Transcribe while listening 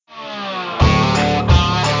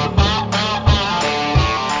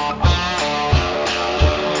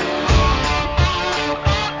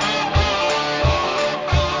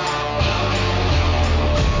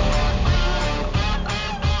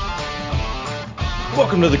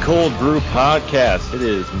Welcome to the Cold Brew Podcast. It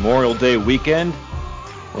is Memorial Day weekend.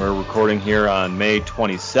 We're recording here on May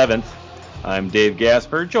 27th. I'm Dave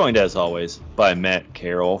Gasper, joined as always by Matt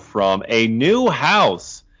Carroll from a new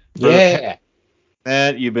house. Yeah.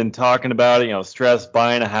 Matt, you've been talking about it, stress,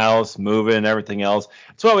 buying a house, moving, and everything else.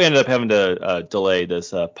 That's why we ended up having to delay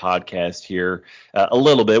this podcast here a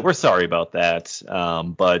little bit. We're sorry about that.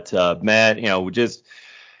 But Matt, we just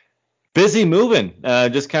busy moving,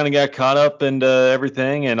 just kind of got caught up into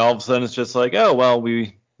everything, and all of a sudden it's just like, oh well,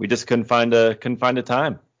 we just couldn't find a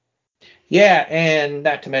time. Yeah, and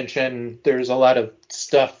not to mention there's a lot of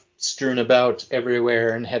stuff strewn about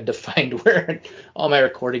everywhere and had to find where all my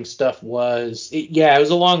recording stuff was. It was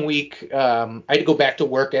a long week. I had to go back to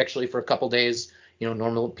work actually for a couple days.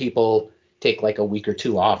 Normal people take like a week or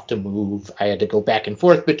two off to move. I had to go back and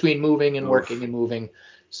forth between moving and working and moving.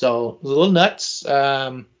 So it was a little nuts,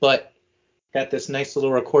 but got this nice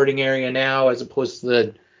little recording area now as opposed to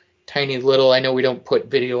the tiny little, I know we don't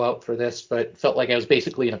put video out for this, but felt like I was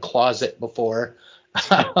basically in a closet before.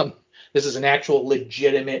 This is an actual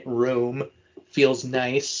legitimate room. Feels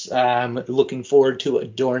nice. Looking forward to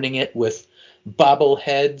adorning it with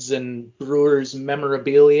bobbleheads and Brewers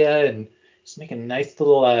memorabilia and just make a nice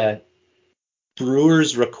little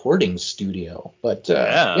Brewers recording studio. But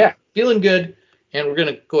yeah, feeling good. And we're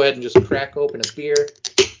going to go ahead and just crack open a beer.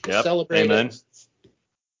 Yep. Celebrate Amen. it.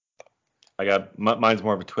 I got mine's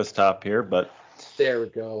more of a twist top here, but there we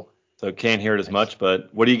go. So can't hear it as much. But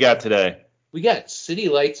what do you got today? We got City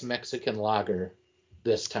Lights Mexican Lager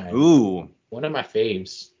this time. Ooh, one of my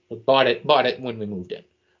faves. Bought it when we moved in.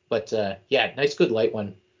 But yeah, nice good light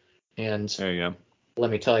one. And there you go. Let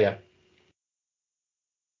me tell you,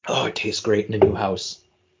 it tastes great in a new house.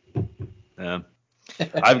 Yeah,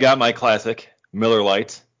 I've got my classic Miller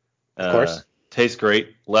Lite. Of course. Tastes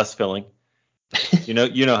great, less filling. You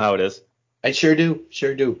know how it is. I sure do.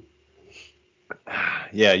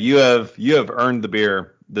 Yeah, you have earned the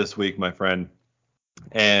beer this week, my friend.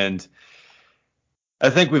 And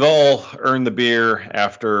I think we've all earned the beer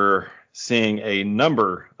after seeing a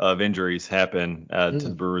number of injuries happen to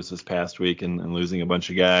the Brewers this past week and losing a bunch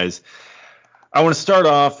of guys. I want to start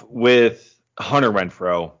off with Hunter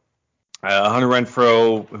Renfroe. Hunter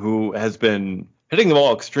Renfroe, who has been hitting the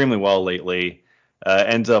ball extremely well lately,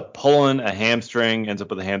 ends up pulling a hamstring, ends up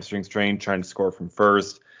with a hamstring strain, trying to score from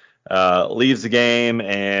first, leaves the game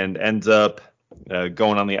and ends up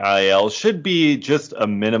going on the IL. Should be just a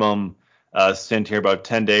minimum stint here, about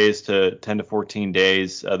 10 to 14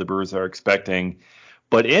 days the Brewers are expecting.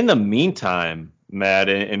 But in the meantime, Matt,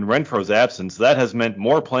 in Renfroe's absence, that has meant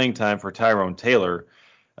more playing time for Tyrone Taylor,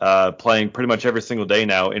 playing pretty much every single day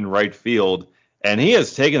now in right field. And he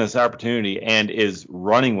has taken this opportunity and is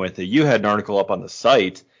running with it. You had an article up on the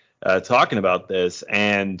site talking about this,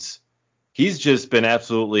 and he's just been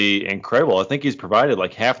absolutely incredible. I think he's provided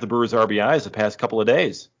like half the Brewers' RBIs the past couple of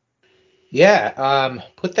days. Yeah,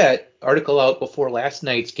 put that article out before last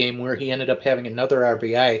night's game where he ended up having another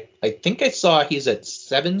RBI. I think I saw he's at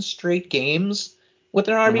 7 straight games with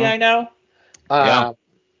an RBI now.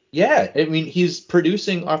 Yeah, I mean, he's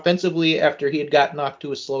producing offensively after he had gotten off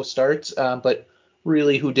to a slow start, but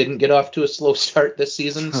really who didn't get off to a slow start this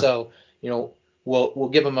season. So, we'll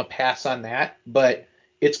give him a pass on that. But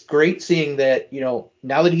it's great seeing that,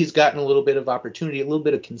 now that he's gotten a little bit of opportunity, a little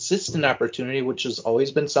bit of consistent opportunity, which has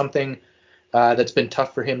always been something that's been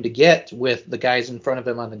tough for him to get with the guys in front of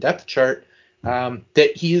him on the depth chart,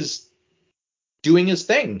 that he's doing his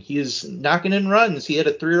thing. He's knocking in runs. He had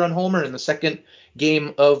a 3-run homer in the second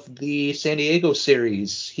game of the San Diego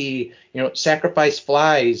series. He, sacrificed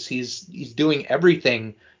flies. He's doing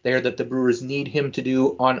everything there that the Brewers need him to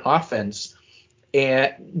do on offense.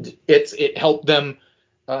 And it helped them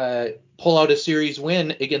pull out a series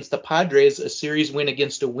win against the Padres, a series win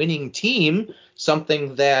against a winning team,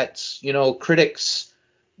 something that, critics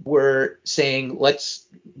were saying, let's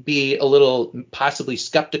be a little possibly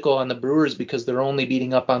skeptical on the Brewers because they're only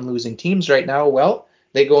beating up on losing teams right now. Well,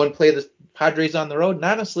 they go and play the Padres on the road, and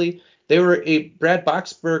honestly, they were a Brad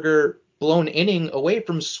Boxberger blown inning away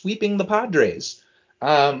from sweeping the Padres.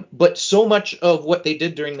 But so much of what they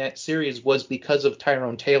did during that series was because of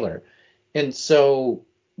Tyrone Taylor. And so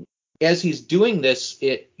as he's doing this,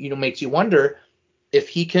 it makes you wonder if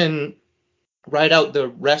he can ride out the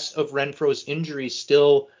rest of Renfroe's injuries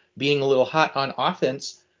still being a little hot on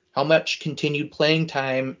offense. How much continued playing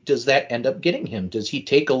time does that end up getting him? Does he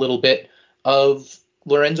take a little bit of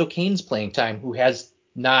Lorenzo Cain's playing time, who has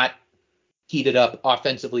not heated up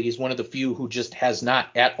offensively? He's one of the few who just has not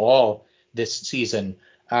at all this season.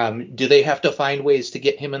 Do they have to find ways to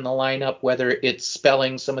get him in the lineup, whether it's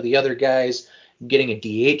spelling some of the other guys, getting a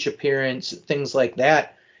DH appearance, things like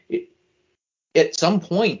that. At some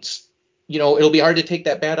point, it'll be hard to take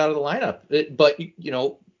that bat out of the lineup. But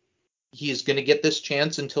he's going to get this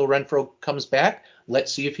chance until Renfroe comes back.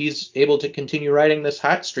 Let's see if he's able to continue riding this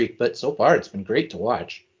hot streak. But so far, it's been great to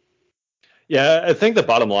watch. Yeah, I think the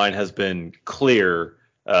bottom line has been clear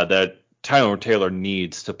that Tyler Taylor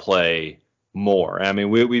needs to play more. I mean,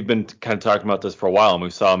 we've been kind of talking about this for a while, and we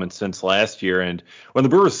saw him since last year. And when the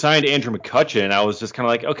Brewers signed Andrew McCutchen, I was just kind of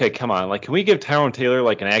like, okay, come on, like, can we give Tyrone Taylor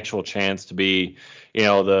like an actual chance to be,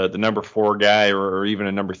 the number 4 guy or even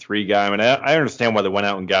a number 3 guy? I mean, I understand why they went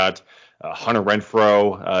out and got Hunter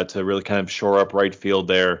Renfroe to really kind of shore up right field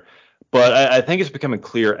there, but I think it's becoming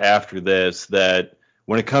clear after this that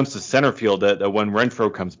when it comes to center field, that when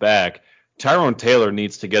Renfroe comes back, Tyrone Taylor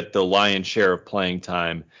needs to get the lion's share of playing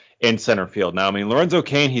time in center field. Now, I mean, Lorenzo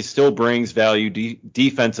Cain, he still brings value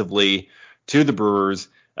defensively to the Brewers.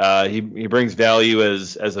 He brings value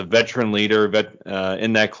as a veteran leader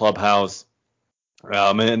in that clubhouse.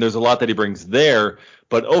 And there's a lot that he brings there.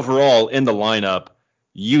 But overall, in the lineup,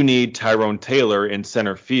 you need Tyrone Taylor in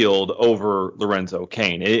center field over Lorenzo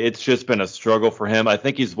Cain. It's just been a struggle for him. I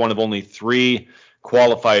think he's one of only 3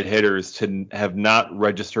 qualified hitters to have not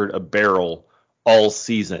registered a barrel all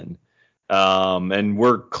season. And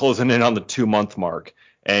we're closing in on the 2-month mark,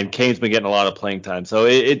 and Cain's been getting a lot of playing time. So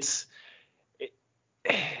it's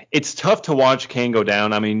tough to watch Cain go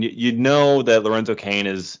down. I mean, you know that Lorenzo Cain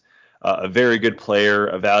is a very good player,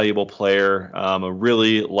 a valuable player, a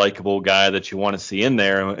really likable guy that you want to see in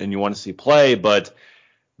there and you want to see play, but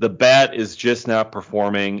the bat is just not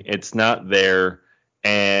performing. It's not there,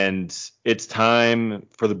 and it's time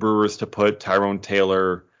for the Brewers to put Tyrone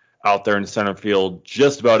Taylor out there in center field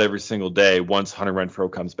just about every single day once Hunter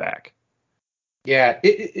Renfroe comes back. Yeah,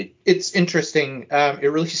 it's interesting.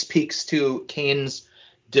 It really speaks to Cain's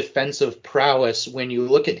defensive prowess. When you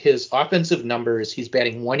look at his offensive numbers, he's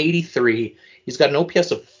batting 183. He's got an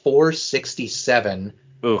OPS of 467.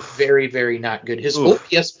 Oof. Very, very not good. His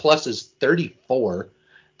OPS plus is 34.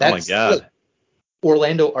 That's oh my God. Like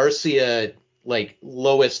Orlando Arcia, like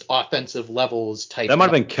lowest offensive levels type. That might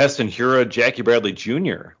have been Keston Hiura, Jackie Bradley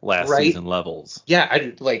Jr. last season levels. Yeah,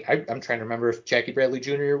 I'm trying to remember if Jackie Bradley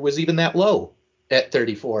Jr. was even that low at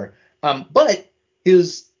 34. But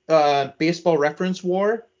his baseball reference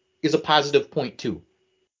WAR is a positive 0.2.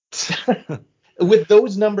 With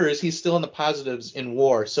those numbers, he's still in the positives in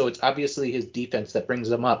WAR, so it's obviously his defense that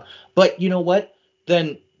brings him up. But you know what?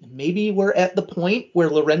 Then maybe we're at the point where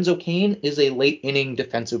Lorenzo Cain is a late inning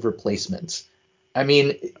defensive replacement. I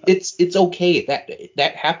mean, it's okay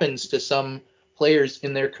that happens to some players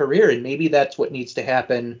in their career, and maybe that's what needs to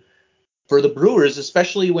happen for the Brewers,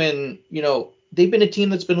 especially when, they've been a team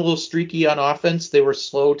that's been a little streaky on offense. They were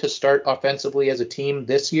slow to start offensively as a team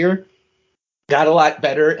this year, got a lot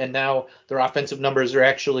better, and now their offensive numbers are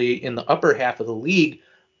actually in the upper half of the league.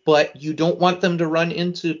 But you don't want them to run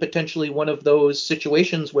into potentially one of those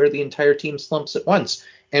situations where the entire team slumps at once.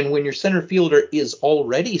 And when your center fielder is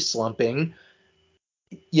already slumping,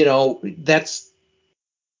 that's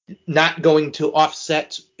not going to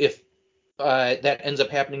offset if that ends up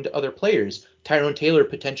happening to other players. Tyrone Taylor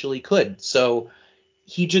potentially could. So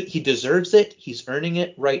he deserves it. He's earning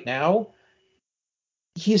it right now.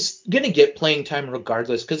 He's going to get playing time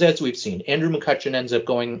regardless, because as we've seen, Andrew McCutchen ends up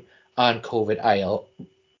going on COVID IL.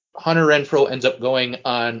 Hunter Renfroe ends up going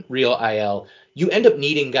on real IL. You end up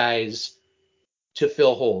needing guys to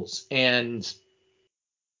fill holes, and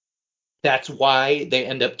that's why they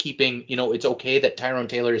end up keeping, it's okay that Tyrone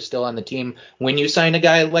Taylor is still on the team when you sign a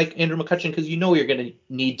guy like Andrew McCutchen, because you're going to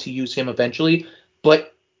need to use him eventually.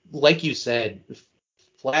 But like you said,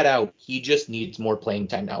 flat out, he just needs more playing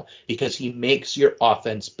time now because he makes your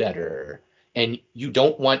offense better. And you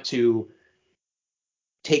don't want to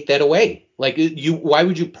take that away. Like, why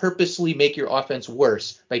would you purposely make your offense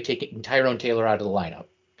worse by taking Tyrone Taylor out of the lineup?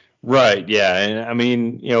 Right, yeah. And I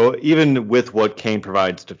mean, even with what Cain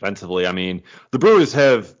provides defensively, I mean, the Brewers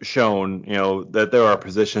have shown, that there are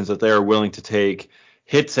positions that they are willing to take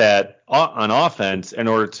hits at on offense in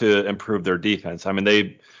order to improve their defense. I mean,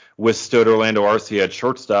 they withstood Orlando Arcia at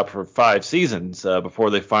shortstop for 5 seasons before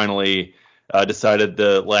they finally decided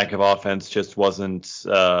the lack of offense just wasn't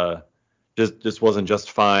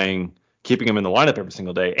justifying keeping him in the lineup every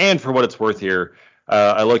single day. And for what it's worth here,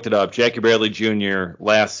 I looked it up. Jackie Bradley Jr.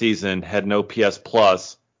 last season had an OPS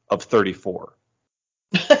plus of 34.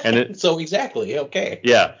 And so exactly, okay.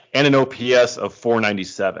 Yeah, and an OPS of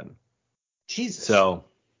 497. Jesus. So,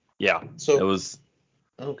 yeah, so it was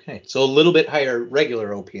okay. So a little bit higher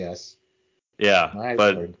regular OPS. Yeah, My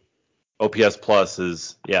but Lord. OPS plus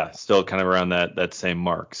is still kind of around that same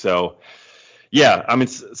mark. So, Yeah, I mean,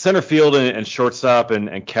 center field and shortstop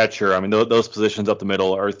and catcher, I mean, those positions up the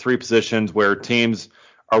middle are three positions where teams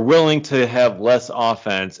are willing to have less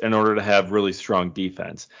offense in order to have really strong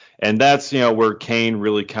defense. And that's, where Kane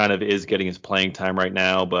really kind of is getting his playing time right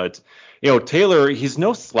now. But, Taylor, he's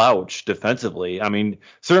no slouch defensively. I mean,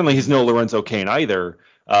 certainly he's no Lorenzo Kane either,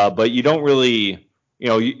 but you don't really,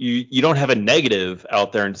 you don't have a negative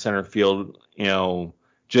out there in center field,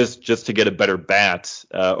 just to get a better bat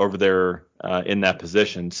over there in that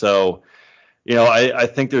position. So, I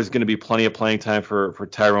think there's going to be plenty of playing time for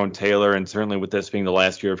Tyrone Taylor, and certainly with this being the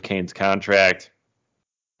last year of Kane's contract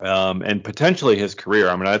and potentially his career.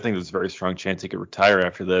 I mean, I think there's a very strong chance he could retire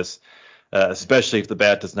after this, especially if the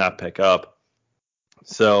bat does not pick up.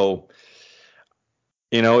 So,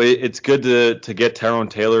 it's good to get Tyrone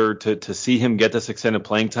Taylor to see him get this extended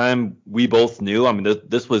playing time. We both knew, I mean,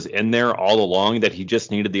 this was in there all along that he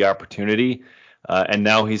just needed the opportunity. And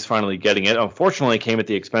now he's finally getting it. Unfortunately, it came at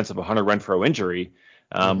the expense of a Hunter Renfroe injury,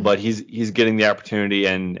 but he's getting the opportunity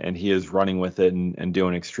and he is running with it and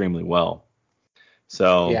doing extremely well.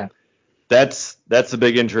 So yeah, that's a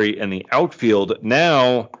big injury in the outfield.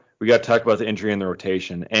 Now we got to talk about the injury in the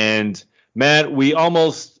rotation. And Matt,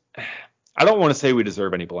 I don't want to say we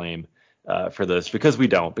deserve any blame for this because we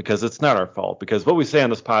don't, because it's not our fault, because what we say on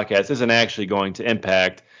this podcast isn't actually going to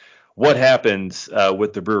impact what happens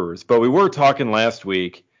with the Brewers. But we were talking last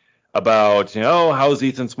week about, how's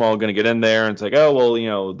Ethan Small going to get in there? And it's like, oh,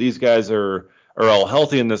 well, these guys are all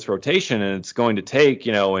healthy in this rotation, and it's going to take,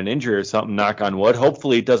 an injury or something, knock on wood.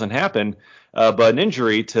 Hopefully it doesn't happen, but an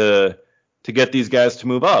injury to get these guys to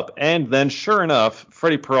move up. And then sure enough,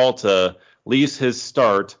 Freddie Peralta leaves his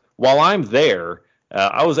start while I'm there.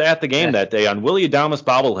 I was at the game that day on Willy Adames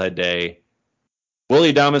bobblehead day.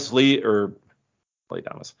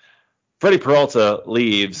 Freddie Peralta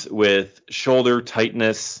leaves with shoulder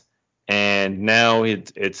tightness, and now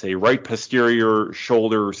it's a right posterior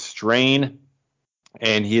shoulder strain,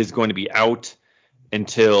 and he is going to be out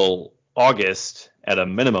until August at a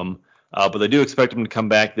minimum. But they do expect him to come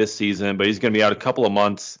back this season, but he's going to be out a couple of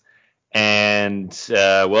months. And,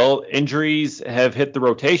 injuries have hit the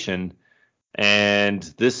rotation, and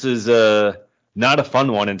this is not a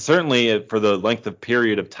fun one. And certainly for the length of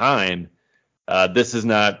period of time, this is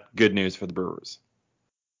not good news for the Brewers.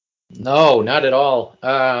 No, not at all.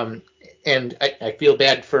 And I feel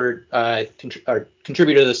bad for our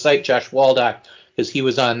contributor to the site, Josh Waldock, because he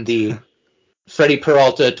was on the Freddie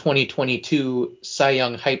Peralta 2022 Cy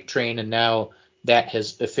Young hype train, and now that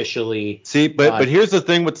has officially. See, but here's the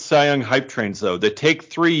thing with Cy Young hype trains, though. They take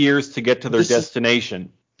 3 years to get to their destination.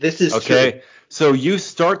 This is okay. True. So you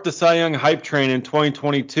start the Cy Young hype train in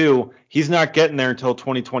 2022. He's not getting there until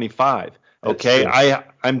 2025. Okay,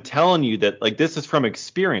 I'm telling you that, like, this is from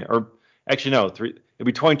experience, or actually no, it'd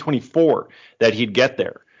be 2024 that he'd get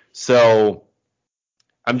there. So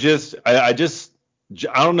I don't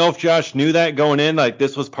know if Josh knew that going in, like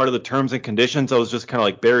this was part of the terms and conditions. I was just kind of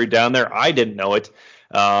like buried down there. I didn't know it.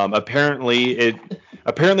 Apparently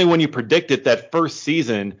when you predict it that first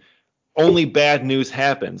season, only bad news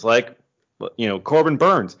happens. Like, Corbin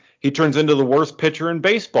Burns, he turns into the worst pitcher in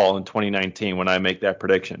baseball in 2019 when I make that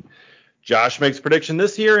prediction. Josh makes a prediction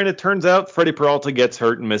this year, and it turns out Freddie Peralta gets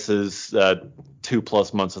hurt and misses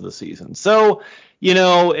 2+ months of the season. So,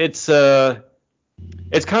 it's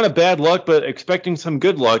kind of bad luck, but expecting some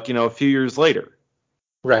good luck, a few years later.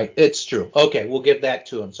 Right, it's true. Okay, we'll give that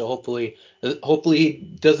to him. So hopefully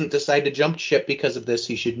he doesn't decide to jump ship because of this.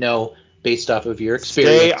 He should know, based off of your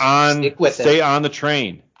experience. Stay on the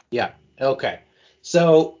train. Yeah. Okay.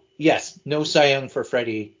 So yes, no Cy Young for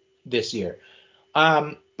Freddie this year.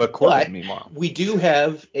 But Corbin, meanwhile, we do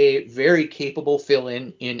have a very capable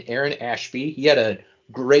fill-in in Aaron Ashby. He had a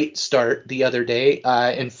great start the other day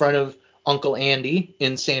in front of Uncle Andy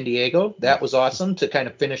in San Diego. That was awesome to kind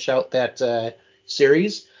of finish out that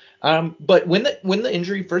series. But when the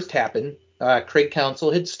injury first happened, Craig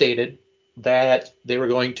Counsell had stated that they were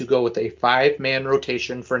going to go with a 5-man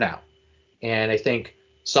rotation for now. And I think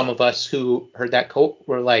some of us who heard that quote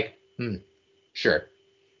were like, sure.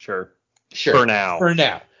 For now.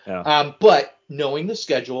 Yeah. But knowing the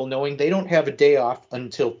schedule, knowing they don't have a day off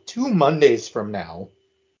until 2 Mondays from now,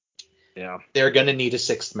 they're going to need a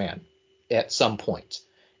 6th man at some point.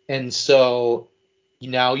 And so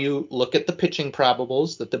now you look at the pitching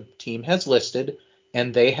probables that the team has listed,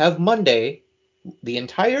 and they have Monday, the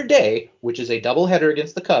entire day, which is a doubleheader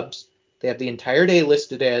against the Cubs. They have the entire day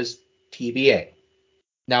listed as TBA.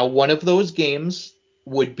 Now, one of those games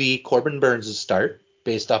would be Corbin Burns' start,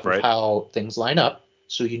 based off of how things line up.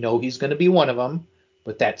 So he's going to be one of them,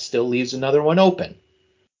 but that still leaves another one open.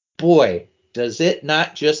 Boy, does it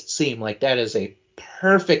not just seem like that is a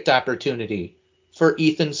perfect opportunity for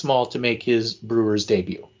Ethan Small to make his Brewers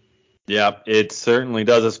debut? Yeah, it certainly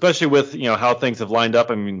does, especially with how things have lined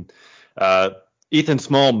up. I mean, Ethan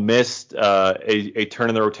Small missed a turn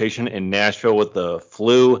in the rotation in Nashville with the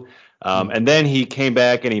flu, and then he came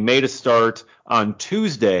back and he made a start on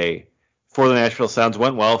Tuesday for the Nashville Sounds.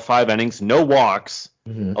 Went well, 5 innings, no walks,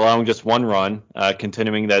 allowing just 1 run,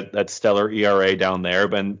 continuing that stellar ERA down there.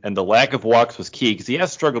 And the lack of walks was key because he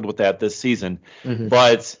has struggled with that this season,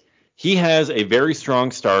 but he has a very strong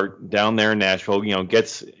start down there in Nashville.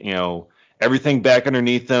 Gets everything back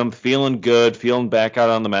underneath him, feeling good, feeling back out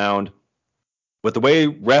on the mound. With the way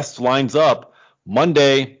rest lines up,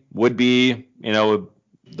 Monday would be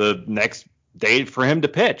the next day for him to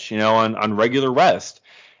pitch, on regular rest,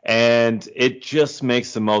 and it just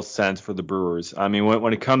makes the most sense for the Brewers. I mean,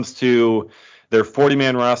 when it comes to their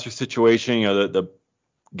 40-man roster situation, the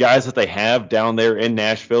guys that they have down there in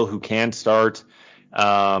Nashville who can start.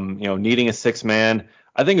 Needing a 6-man,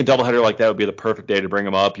 I think a doubleheader like that would be the perfect day to bring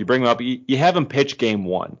him up. You bring him up, you have him pitch game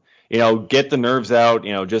 1. Get the nerves out.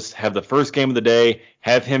 Just have the first game of the day,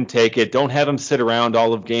 have him take it. Don't have him sit around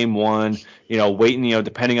all of game 1. Waiting.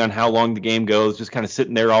 Depending on how long the game goes, just kind of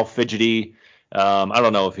sitting there all fidgety. I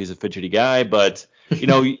don't know if he's a fidgety guy, but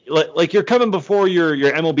like you're coming before your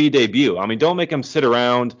MLB debut. I mean, don't make him sit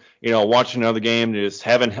around, watching another game, just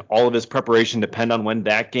having all of his preparation depend on when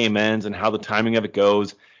that game ends and how the timing of it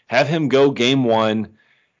goes. Have him go game 1.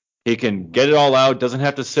 He can get it all out, doesn't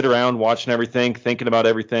have to sit around watching everything, thinking about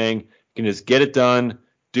everything. He can just get it done,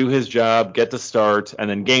 do his job, get the start, and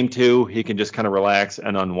then game 2, he can just kind of relax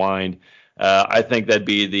and unwind. I think that'd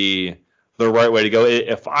be the right way to go.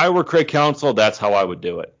 If I were Craig Counsell, that's how I would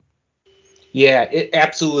do it. Yeah, it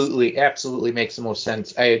absolutely makes the most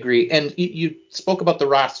sense. I agree. And you spoke about the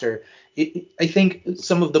roster. I think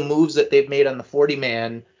some of the moves that they've made on the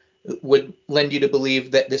 40-man would lend you to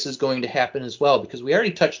believe that this is going to happen as well, because we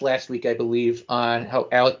already touched last week, I believe, on how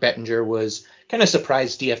Alec Bettinger was kind of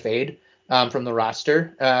surprise DFA'd from the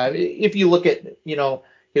roster. If you look at,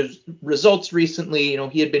 his results recently,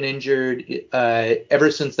 he had been injured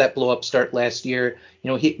ever since that blow-up start last year.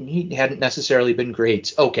 He hadn't necessarily been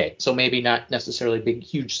great. Okay, so maybe not necessarily a big,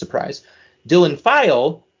 huge surprise. Dylan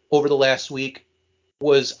File, over the last week,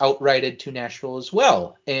 was outrighted to Nashville as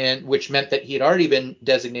well, and which meant that he had already been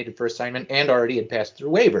designated for assignment and already had passed through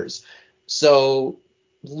waivers. So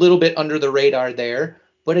a little bit under the radar there.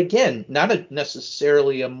 But again, not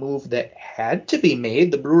necessarily a move that had to be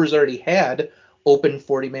made. The Brewers already had open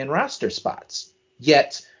 40-man roster spots.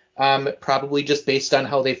 Yet, probably just based on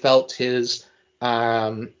how they felt his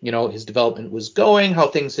development was going, how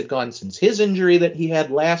things had gone since his injury that he had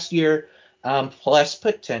last year, plus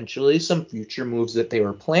potentially some future moves that they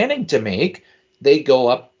were planning to make, they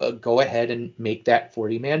go ahead and make that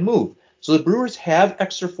 40-man move. So the Brewers have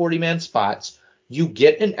extra 40-man spots. You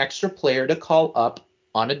get an extra player to call up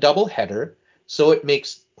on a doubleheader, so it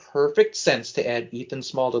makes perfect sense to add Ethan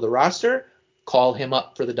Small to the roster, call him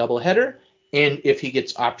up for the doubleheader, and if he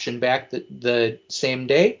gets optioned back the same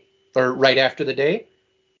day or right after the day,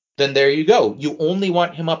 then there you go. You only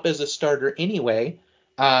want him up as a starter anyway.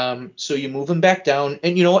 So you move him back down.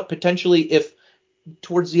 And you know what? Potentially, if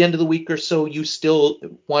towards the end of the week or so you still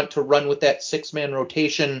want to run with that 6-man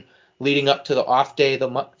rotation leading up to the off day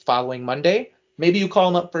the following Monday, maybe you call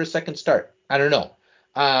him up for a second start. I don't know.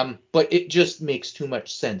 But it just makes too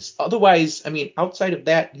much sense. Otherwise, I mean, outside of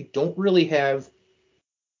that, you don't really have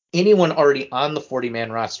anyone already on the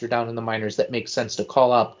 40-man roster down in the minors that makes sense to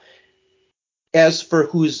call up. As for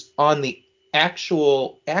who's on the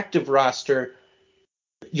actual active roster,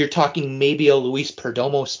 you're talking maybe a Luis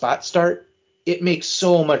Perdomo spot start. It makes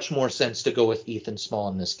so much more sense to go with Ethan Small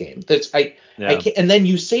in this game. And then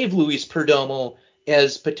you save Luis Perdomo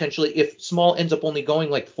as potentially, if Small ends up only going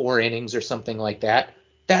like 4 innings or something like that,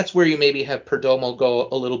 that's where you maybe have Perdomo go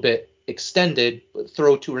a little bit extended,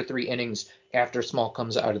 throw 2 or 3 innings after Small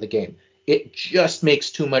comes out of the game. It just makes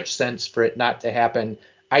too much sense for it not to happen.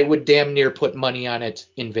 I would damn near put money on it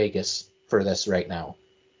in Vegas for this right now.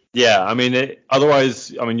 Yeah, I mean,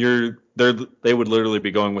 otherwise, I mean, they would literally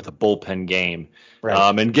be going with a bullpen game.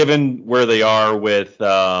 Right. And given where they are with,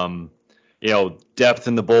 depth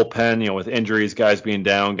in the bullpen, with injuries, guys being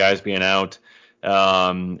down, guys being out,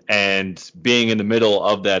 and being in the middle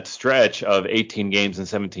of that stretch of 18 games in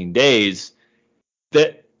 17 days,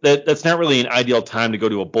 that's not really an ideal time to go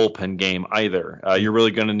to a bullpen game either. You're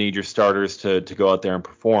really going to need your starters to go out there and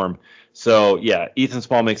perform. So, yeah, Ethan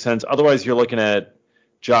Small makes sense. Otherwise, you're looking at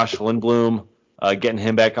Josh Lindblom, getting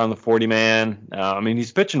him back on the 40-man. I mean,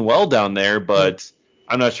 he's pitching well down there, but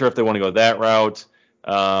I'm not sure if they want to go that route.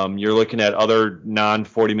 You're looking at other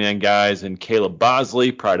non-40-man guys in Caleb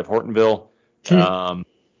Bosley, pride of Hortonville.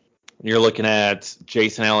 You're looking at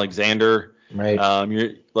Jason Alexander. Right.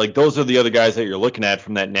 You're like those are the other guys that you're looking at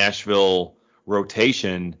from that Nashville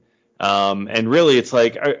rotation. And really, it's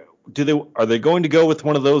like, are they going to go with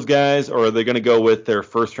one of those guys, or are they going to go with their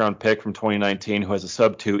first-round pick from 2019 who has a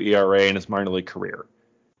sub-2 ERA in his minor league career?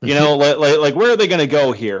 You know, like where are they going to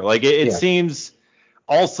go here? Like it seems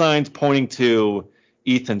all signs pointing to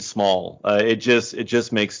Ethan Small. It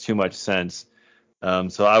just makes too much sense.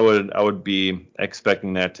 So I would be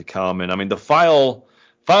expecting that to come. And I mean, the File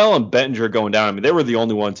and Bettinger going down. I mean, they were the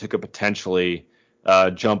only ones who could potentially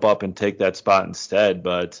jump up and take that spot instead.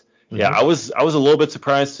 But yeah, I was a little bit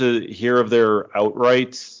surprised to hear of their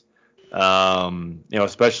outrights.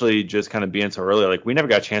 Especially just kind of being so early. Like we never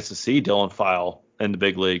got a chance to see Dylan File in the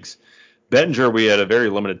big leagues. Bettinger, we had a very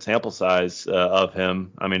limited sample size of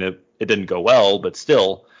him. I mean, it didn't go well, but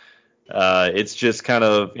still. It's just kind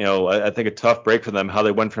of, I think a tough break for them, how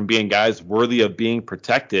they went from being guys worthy of being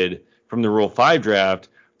protected from the Rule 5 draft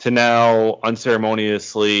to now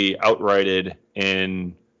unceremoniously outrighted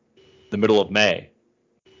in the middle of May.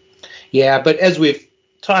 Yeah, but as we've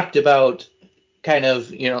talked about kind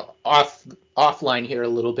of, offline here a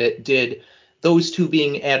little bit, did those two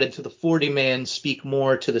being added to the 40-man speak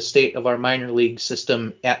more to the state of our minor league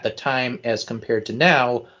system at the time as compared to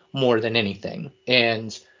now more than anything?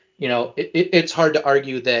 And it's hard to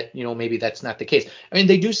argue that, maybe that's not the case. I mean,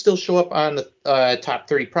 they do still show up on the top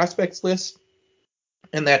 30 prospects list,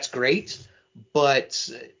 and that's great. But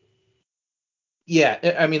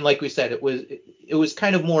yeah, I mean, like we said, it was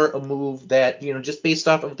kind of more a move that, just based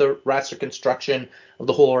off of the roster construction of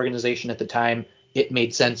the whole organization at the time, it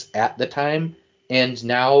made sense at the time. And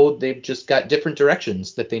now they've just got different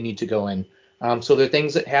directions that they need to go in. So there are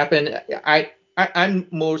things that happen. I'm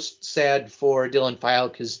most sad for Dylan File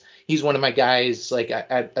because he's one of my guys. Like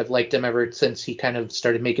I've liked him ever since he kind of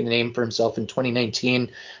started making a name for himself in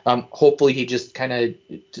 2019. Hopefully he just kind of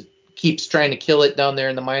keeps trying to kill it down there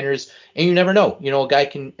in the minors. And you never know. A guy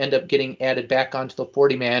can end up getting added back onto the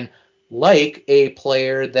 40-man, like a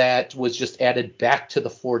player that was just added back to the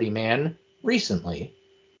 40-man recently.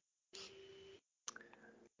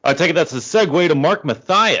 I take it that's a segue to Mark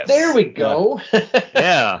Mathias. There we go.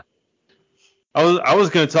 Yeah. I was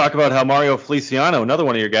going to talk about how Mario Feliciano, another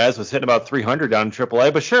one of your guys, was hitting about 300 down in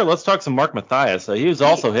AAA. But sure, let's talk some Mark Mathias. He was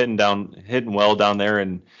also hitting well down there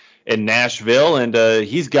in Nashville, and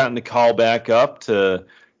he's gotten the call back up to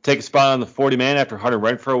take a spot on the 40-man after Hunter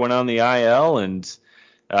Renfroe went on the IL. And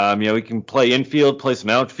he can play infield, play some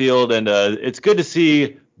outfield, and it's good to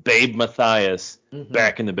see Babe Mathias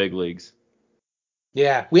back in the big leagues.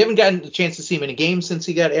 Yeah, we haven't gotten a chance to see him in a game since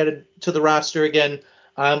he got added to the roster again.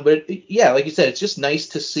 But yeah, like you said, it's just nice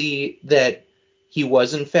to see that he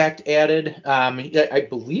was in fact added. I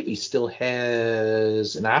believe he still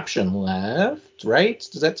has an option left, right?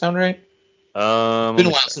 Does that sound right? It's been a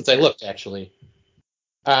while since I looked, actually.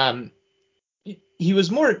 He was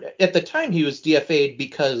more at the time he was DFA'd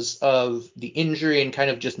because of the injury and kind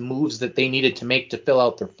of just moves that they needed to make to fill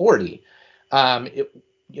out their 40. So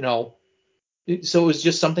it was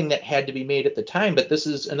just something that had to be made at the time. But this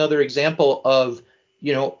is another example of,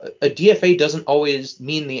 a DFA doesn't always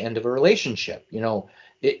mean the end of a relationship.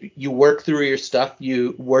 You work through your stuff,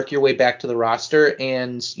 you work your way back to the roster,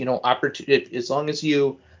 and, as long as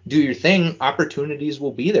you do your thing, opportunities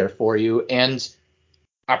will be there for you. And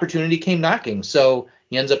opportunity came knocking. So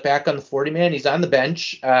he ends up back on the 40-man. He's on the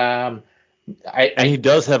bench. And he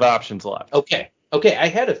does have options left. Okay. I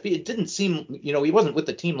had it didn't seem, he wasn't with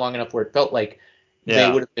the team long enough where it felt like they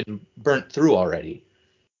would have been burnt through already.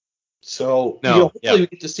 So hopefully we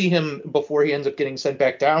get to see him before he ends up getting sent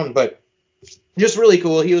back down. But just really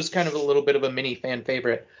cool. He was kind of a little bit of a mini fan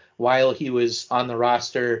favorite while he was on the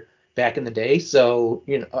roster back in the day. So,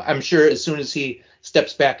 I'm sure as soon as he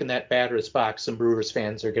steps back in that batter's box, some Brewers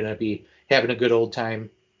fans are going to be having a good old time.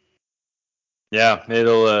 Yeah,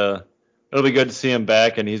 it'll be good to see him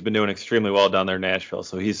back, and he's been doing extremely well down there in Nashville.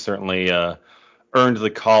 So he's certainly earned the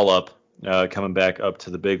call up coming back up to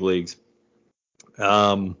the big leagues.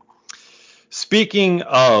 Speaking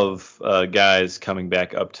of guys coming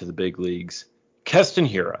back up to the big leagues, Keston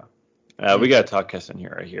Hiura. We got to talk Keston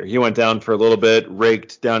Hiura here. He went down for a little bit,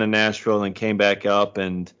 raked down in Nashville, and came back up.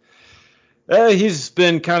 And he's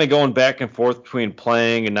been kind of going back and forth between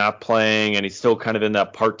playing and not playing, and he's still kind of in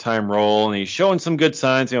that part-time role. And he's showing some good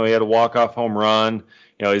signs. He had a walk-off home run.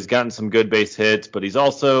 He's gotten some good base hits, but he's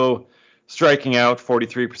also striking out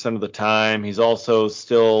 43% of the time. He's also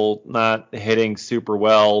still not hitting super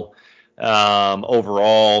well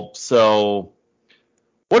overall. So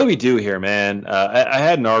What do we do here, man? I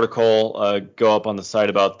had an article go up on the site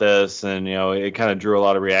about this, and it kind of drew a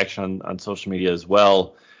lot of reaction on social media as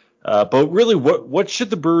well. But really, what should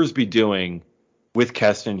the Brewers be doing with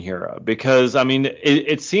Keston Hiura? Because I mean,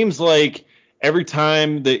 it seems like every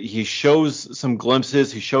time that he shows some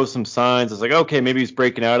glimpses, he shows some signs, it's like, okay, maybe he's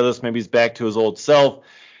breaking out of this, maybe he's back to his old self.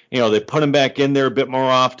 They put him back in there a bit more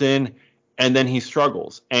often, and then he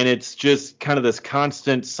struggles. And it's just kind of this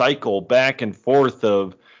constant cycle back and forth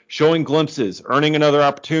of showing glimpses, earning another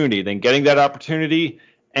opportunity, then getting that opportunity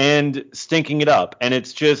and stinking it up. And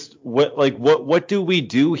it's just what do we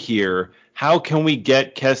do here? How can we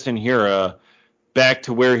get Keston Hiura back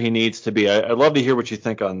to where he needs to be? I'd love to hear what you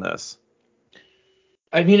think on this.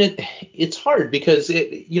 I mean, it's hard because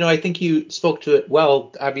I think you spoke to it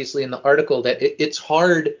well, obviously in the article, that it's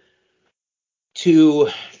hard to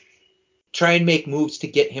try and make moves to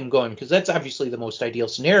get him going, because that's obviously the most ideal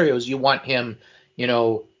scenario. Is you want him,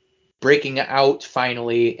 breaking out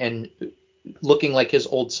finally and looking like his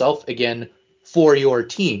old self again for your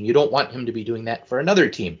team. You don't want him to be doing that for another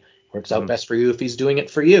team. Works out best for you if he's doing it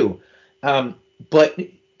for you. But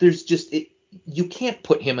there's just you can't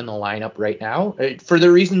put him in the lineup right now for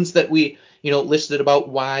the reasons that we listed about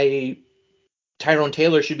why Tyrone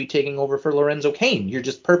Taylor should be taking over for Lorenzo Cain. You're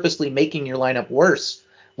just purposely making your lineup worse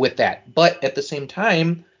with that. But at the same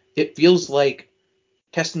time, it feels like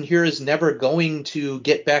Keston Hiura is never going to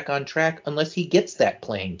get back on track unless he gets that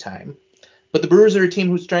playing time. But the Brewers are a team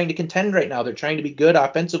who's trying to contend right now. They're trying to be good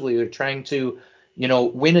offensively. They're trying to,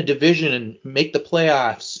 win a division and make the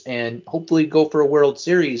playoffs and hopefully go for a World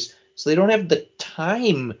Series. So they don't have the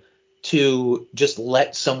time to just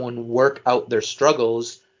let someone work out their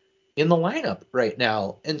struggles in the lineup right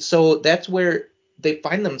now. And so that's where they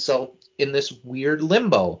find themselves in this weird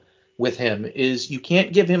limbo with him, is you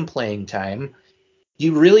can't give him playing time.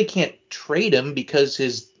 You really can't trade him because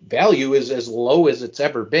his value is as low as it's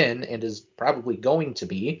ever been and is probably going to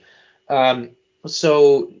be.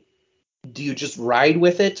 So do you just ride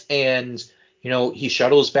with it? And, he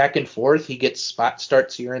shuttles back and forth. He gets spot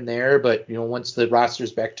starts here and there. But, once the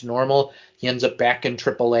roster's back to normal, he ends up back in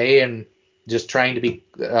AAA and just trying to be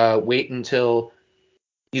wait until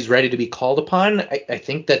he's ready to be called upon. I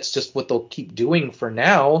think that's just what they'll keep doing for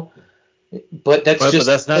now. But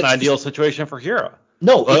that's not an ideal situation for Hiura.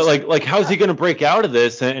 No, like how's he going to break out of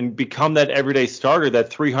this and become that everyday starter, that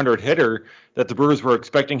 300 hitter that the Brewers were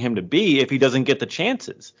expecting him to be if he doesn't get the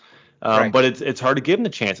chances? Right. But it's hard to give him the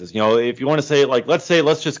chances. If you want to say,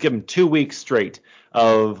 let's just give him 2 weeks straight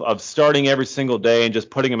of starting every single day and just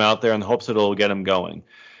putting him out there in the hopes that it'll get him going.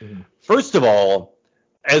 Mm-hmm. First of all,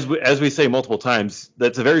 as we say multiple times,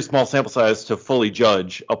 that's a very small sample size to fully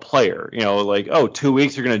judge a player. 2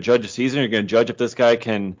 weeks you're going to judge a season. You're going to judge if this guy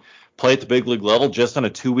can play at the big league level just on a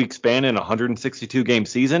 2-week span in a 162 game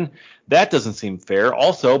season. That doesn't seem fair.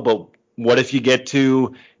 Also, but what if you get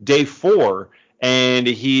to day 4 and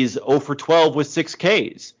he's 0 for 12 with 6 Ks? Are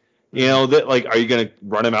you going to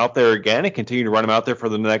run him out there again and continue to run him out there for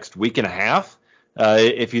the next week and a half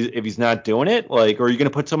if he's not doing it? Or are you going to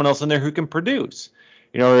put someone else in there who can produce?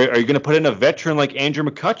 Are you going to put in a veteran like Andrew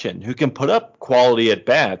McCutchen who can put up quality at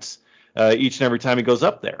bats each and every time he goes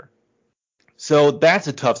up there? So that's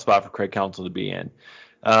a tough spot for Craig Counsell to be in.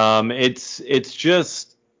 It's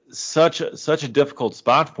just such a difficult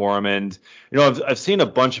spot for him. And I've seen a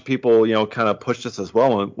bunch of people kind of push this as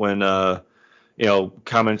well when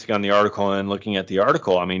commenting on the article and looking at the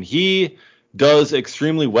article. I mean, he does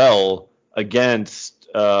extremely well against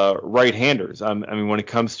right-handers. I mean, when it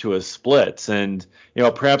comes to his splits, and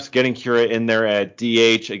perhaps getting Hiura in there at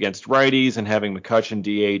DH against righties and having McCutchen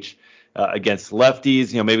DH against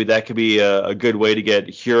lefties, maybe that could be a good way to get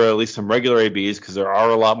Hiura at least some regular ABs, because there are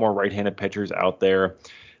a lot more right-handed pitchers out there.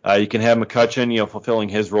 You can have McCutchen, fulfilling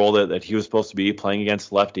his role that he was supposed to be, playing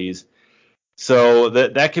against lefties. So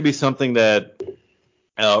that could be something that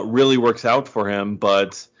really works out for him.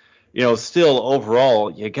 But still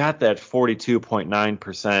overall, you got that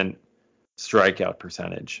 42.9% strikeout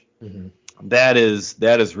percentage. Mm-hmm. That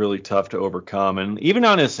is really tough to overcome. And even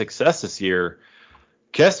on his success this year,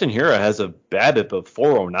 Keston Hiura has a BABIP of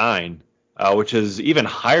 409, which is even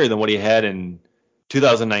higher than what he had in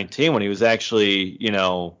 2019 when he was actually,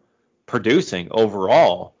 producing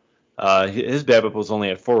overall. His BABIP was only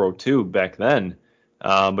at 402 back then,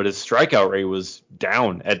 but his strikeout rate was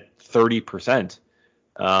down at 30%.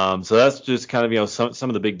 So that's just kind of, some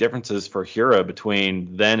of the big differences for Hiura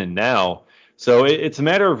between then and now. So it's a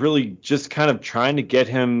matter of really just kind of trying to get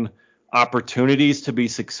him opportunities to be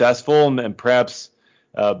successful and perhaps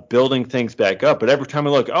building things back up. But every time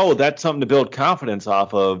we look, that's something to build confidence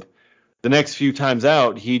off of, the next few times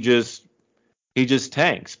out, he just he just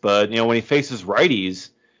tanks. But, when he faces righties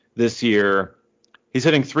this year, he's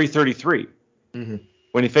hitting 333. Mm-hmm.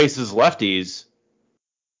 When he faces lefties,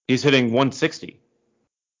 he's hitting 160.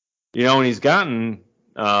 And he's gotten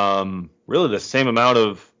really the same amount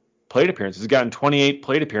of plate appearances. He's gotten 28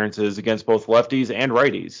 plate appearances against both lefties and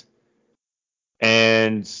righties.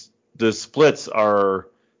 And the splits are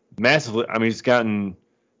massively. I mean, he's gotten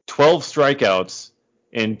 12 strikeouts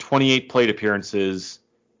in 28 plate appearances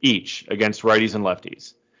each against righties and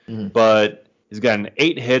lefties. Mm-hmm. But he's gotten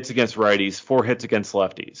 8 hits against righties, 4 hits against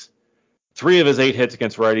lefties. 3 of his 8 hits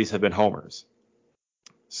against righties have been homers.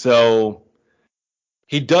 So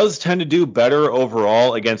he does tend to do better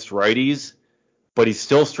overall against righties, but he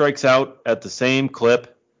still strikes out at the same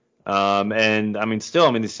clip. And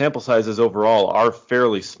the sample sizes overall are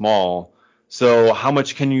fairly small. So how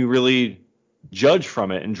much can you really judge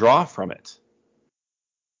from it and draw from it?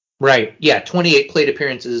 Right. Yeah. 28 plate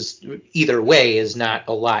appearances either way is not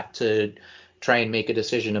a lot to try and make a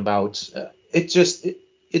decision about.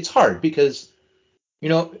 It's hard because,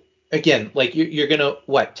 again, like you're going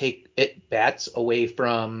to take at bats away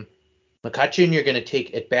from McCutchen. You're going to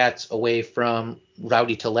take at bats away from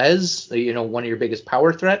Rowdy Tellez, one of your biggest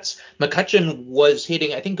power threats. McCutchen was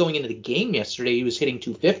hitting, I think going into the game yesterday, he was hitting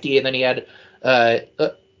 250, and then he had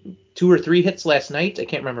 2 or 3 hits last night. I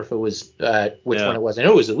can't remember if it was which one it was. I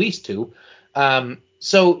know it was at least 2.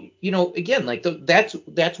 So, again, like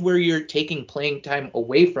that's where you're taking playing time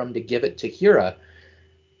away from to give it to Hiura.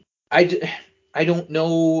 I don't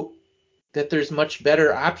know that there's much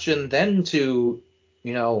better option than to,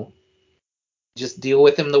 just deal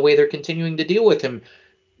with him the way they're continuing to deal with him.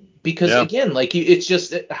 Because again, like it's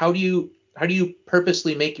just how do you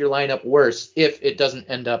purposely make your lineup worse if it doesn't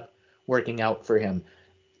end up working out for him?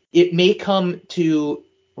 It may come to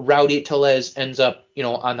Rowdy Tellez ends up,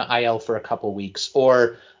 on the IL for a couple weeks,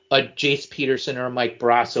 or a Jace Peterson or a Mike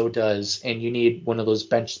Brasso does, and you need one of those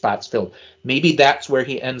bench spots filled. Maybe that's where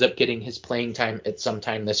he ends up getting his playing time at some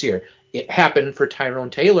time this year. It happened for Tyrone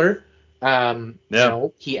Taylor.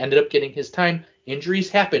 He ended up getting his time. Injuries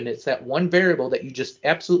happen. It's that one variable that you just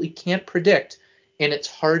absolutely can't predict, and it's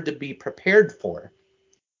hard to be prepared for.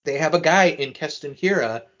 They have a guy in Keston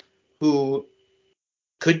Hiura who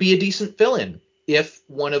could be a decent fill-in if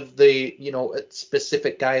one of the,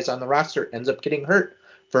 specific guys on the roster ends up getting hurt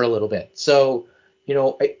for a little bit. So,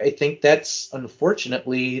 I think that's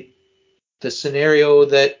unfortunately the scenario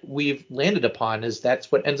that we've landed upon is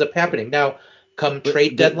that's what ends up happening. Now, come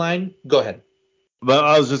trade deadline, go ahead. But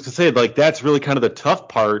I was just gonna say, like, that's really kind of the tough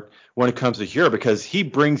part when it comes to Hiura because he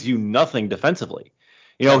brings you nothing defensively.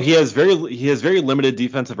 Right. He has very limited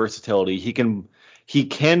defensive versatility. He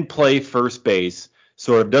can play first base,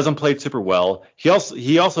 sort of doesn't play it super well. He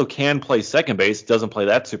also can play second base, doesn't play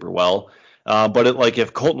that super well. But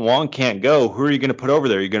if Colton Wong can't go, who are you going to put over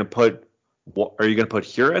there? Are you going to put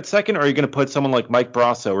Hiura at second, or are you going to put someone like Mike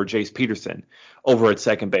Brasso or Jace Peterson over at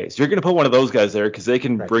second base? You're going to put one of those guys there because they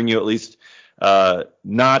can bring you at least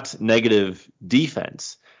not negative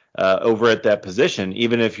defense over at that position,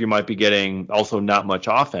 even if you might be getting also not much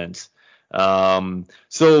offense.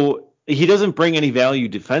 So he doesn't bring any value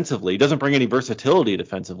defensively. He doesn't bring any versatility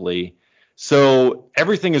defensively. So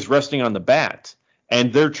everything is resting on the bat,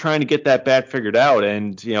 and they're trying to get that bat figured out.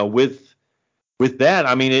 And with that,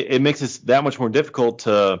 it makes it that much more difficult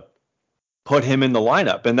to put him in the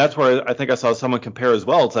lineup. And that's where I think I saw someone compare as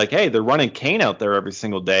well. It's like, hey, they're running Kane out there every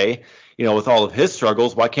single day, with all of his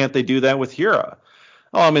struggles. Why can't they do that with Hiura?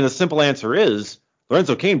 Oh, the simple answer is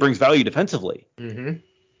Lorenzo Cain brings value defensively. Mm-hmm.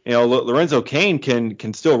 Lorenzo Cain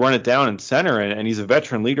can still run it down in center, and he's a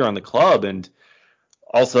veteran leader on the club. And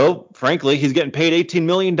also, frankly, he's getting paid $18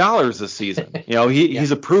 million this season.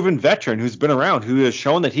 He's a proven veteran who's been around, who has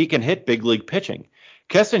shown that he can hit big league pitching.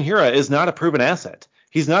 Keston Hiura is not a proven asset.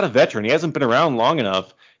 He's not a veteran. He hasn't been around long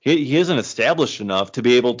enough. He isn't established enough to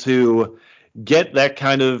be able to get that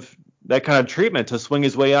kind of treatment to swing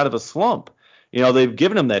his way out of a slump. They've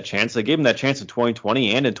given him that chance. They gave him that chance in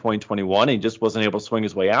 2020 and in 2021. And he just wasn't able to swing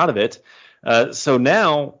his way out of it. So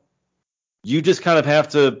now you just kind of have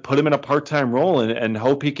to put him in a part-time role and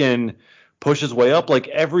hope he can push his way up like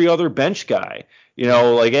every other bench guy.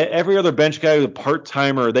 Like every other bench guy, the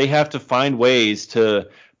part-timer, they have to find ways to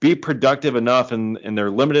be productive enough and they're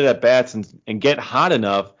limited at bats and get hot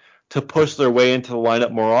enough to push their way into the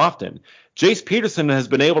lineup more often. Jace Peterson has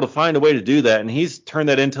been able to find a way to do that, and he's turned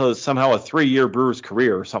that into somehow a 3-year Brewers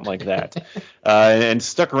career or something like that, and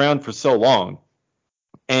stuck around for so long.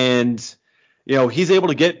 And, he's able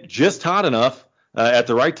to get just hot enough at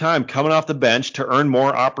the right time coming off the bench to earn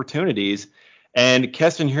more opportunities. And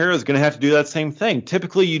Keston Hiura is going to have to do that same thing.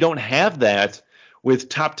 Typically, you don't have that with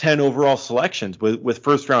top 10 overall selections with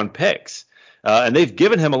first round picks. And they've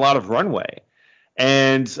given him a lot of runway.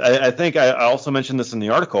 And I think I also mentioned this in the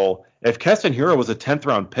article. If Keston Hiura was a 10th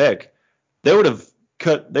round pick, they would have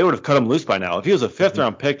cut him loose by now. If he was a 5th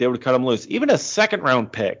round pick, they would have cut him loose. Even a 2nd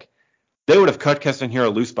round pick, they would have cut Keston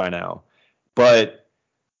Hiura loose by now. But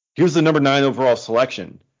he was the number 9 overall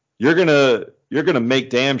selection. You're gonna make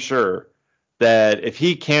damn sure that if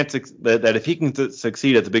he can't that if he can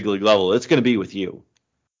succeed at the big league level, it's going to be with you.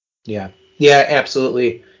 Yeah,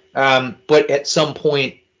 absolutely. But at some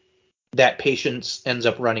point, that patience ends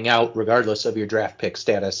up running out regardless of your draft pick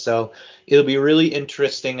status. So it'll be really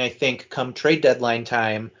interesting, I think, come trade deadline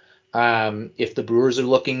time, if the Brewers are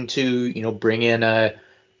looking to, bring in a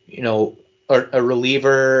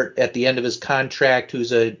reliever at the end of his contract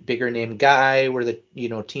who's a bigger name guy where the,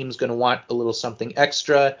 team's going to want a little something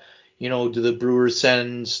extra. Do the Brewers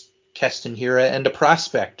send Keston Hiura and a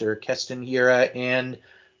prospect, or Keston Hiura and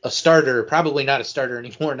a starter? Probably not a starter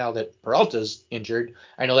anymore now that Peralta's injured.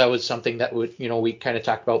 I know that was something that we kind of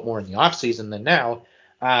talked about more in the offseason than now.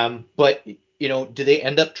 But do they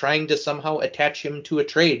end up trying to somehow attach him to a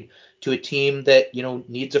trade to a team that,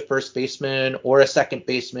 needs a first baseman or a second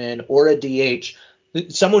baseman or a DH?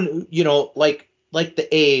 Someone, like the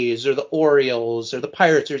A's or the Orioles or the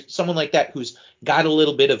Pirates or someone like that who's got a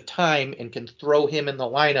little bit of time and can throw him in the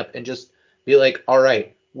lineup and just be like, all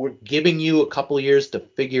right, we're giving you a couple years to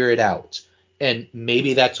figure it out. And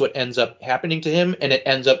maybe that's what ends up happening to him, and it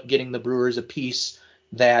ends up getting the Brewers a piece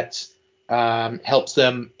that helps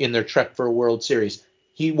them in their trek for a World Series.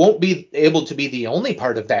 He won't be able to be the only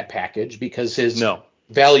part of that package because his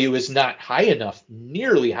value is not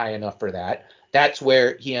nearly high enough for that. That's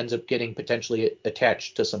where he ends up getting potentially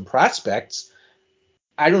attached to some prospects.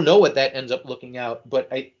 I don't know what that ends up looking out, but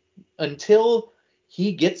until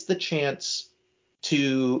he gets the chance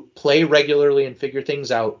to play regularly and figure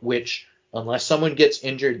things out, which unless someone gets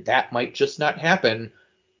injured, that might just not happen.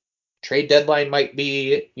 Trade deadline might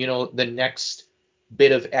be, the next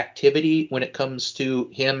bit of activity when it comes to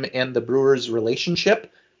him and the Brewers'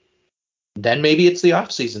 relationship. Then maybe it's the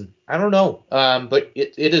offseason. I don't know. But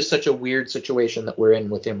it is such a weird situation that we're in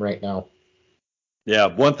with him right now. Yeah,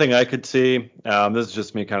 one thing I could see, this is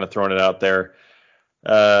just me kind of throwing it out there.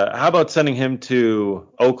 How about sending him to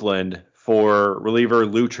Oakland for reliever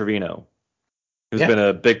Lou Trevino, who's been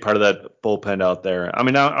a big part of that bullpen out there? I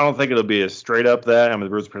mean, I don't think it'll be a straight up that. I mean, the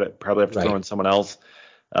Brewers probably have to throw in someone else.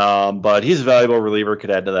 But he's a valuable reliever,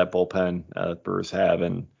 could add to that bullpen the Brewers have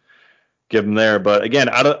and give him there. But again,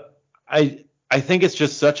 I think it's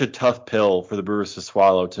just such a tough pill for the Brewers to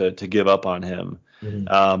swallow to give up on him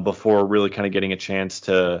before really kind of getting a chance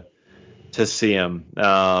to see him. They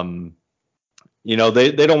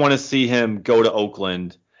don't want to see him go to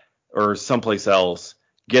Oakland or someplace else,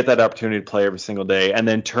 get that opportunity to play every single day, and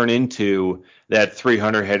then turn into that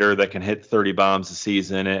 300 hitter that can hit 30 bombs a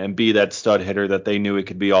season and be that stud hitter that they knew he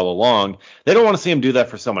could be all along. They don't want to see him do that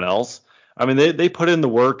for someone else. I mean, they put in the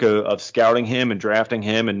work of scouting him and drafting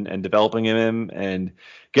him and developing him and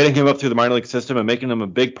getting him up through the minor league system and making him a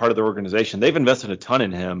big part of the organization. They've invested a ton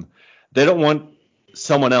in him. They don't want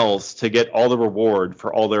someone else to get all the reward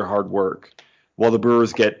for all their hard work while the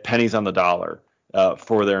Brewers get pennies on the dollar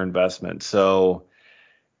for their investment. So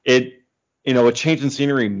a change in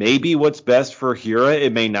scenery may be what's best for Hiura.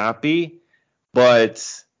 It may not be,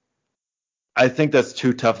 but I think that's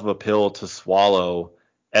too tough of a pill to swallow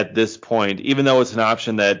at this point. Even though it's an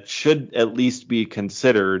option that should at least be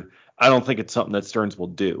considered, I don't think it's something that Stearns will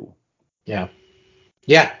do. Yeah.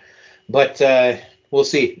 But we'll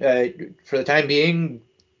see. For the time being,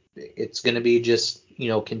 it's going to be just,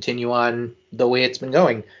 continue on the way it's been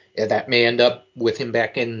going. That may end up with him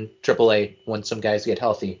back in AAA when some guys get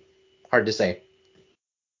healthy. Hard to say.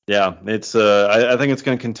 Yeah, it's. I think it's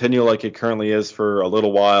going to continue like it currently is for a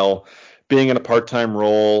little while, being in a part-time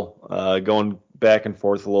role, going back and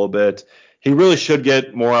forth a little bit. He really should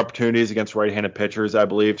get more opportunities against right-handed pitchers, I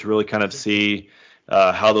believe, to really kind of see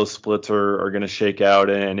how those splits are going to shake out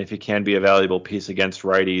and if he can be a valuable piece against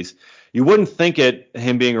righties. You wouldn't think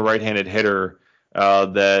him being a right-handed hitter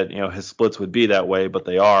that his splits would be that way, but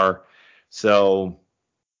they are. So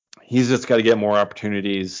he's just got to get more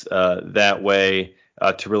opportunities that way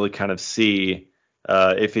to really kind of see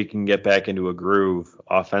if he can get back into a groove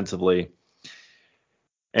offensively.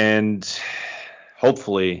 And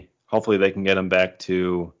hopefully they can get him back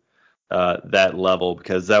to that level,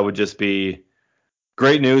 because that would just be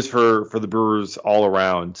great news for the Brewers all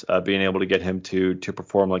around, being able to get him to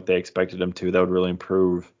perform like they expected him to. That would really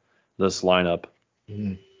improve this lineup.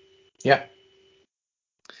 Mm-hmm. Yeah.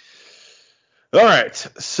 All right.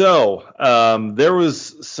 So there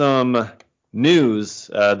was some news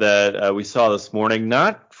that we saw this morning,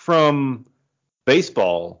 not from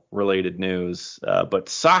baseball-related news, but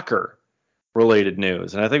soccer-related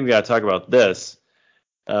news. And I think we got to talk about this.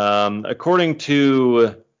 According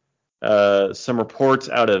to some reports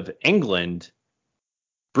out of England,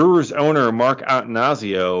 Brewers owner Mark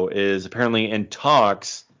Attanasio is apparently in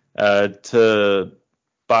talks to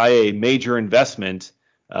buy a major investment,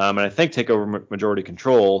 and I think take over majority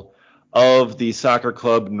control of the soccer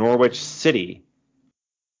club Norwich City.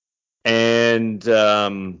 And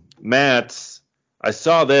Matt, I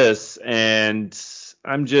saw this and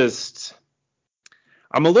I'm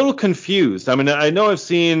a little confused. I mean, I know I've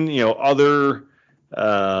seen, other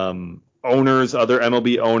owners, other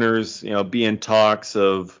MLB owners, be in talks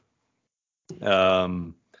of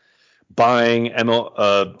buying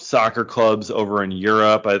soccer clubs over in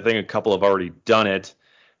Europe. I think a couple have already done it.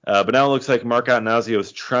 But now it looks like Mark Attanasio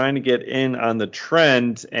is trying to get in on the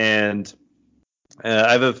trend, and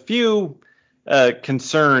I have a few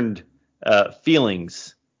concerned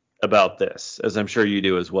feelings about this, as I'm sure you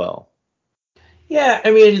do as well. Yeah,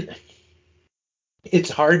 I mean, it's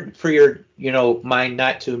hard for your, mind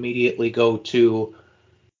not to immediately go to,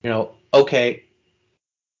 okay,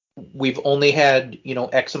 we've only had,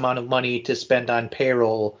 X amount of money to spend on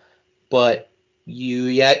payroll, but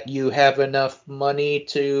you have enough money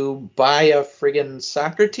to buy a friggin'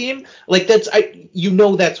 soccer team? Like that's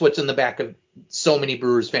what's in the back of so many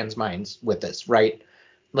Brewers fans' minds with this, right?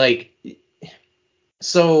 Like,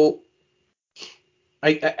 so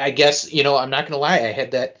I guess, I'm not gonna lie, I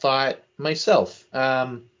had that thought myself.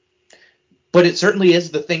 But it certainly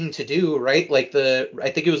is the thing to do, right? Like I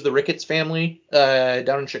think it was the Ricketts family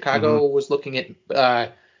down in Chicago was looking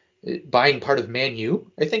at buying part of Man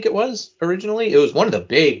U, I think it was originally. It was one of the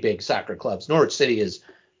big soccer clubs. Norwich City is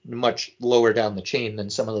much lower down the chain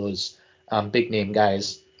than some of those big name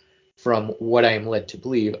guys, from what I am led to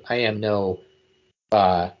believe. I am no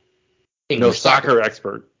English soccer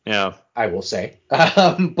expert. Yeah, I will say.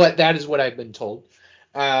 But that is what I've been told.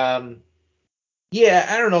 Yeah,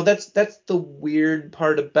 I don't know. That's the weird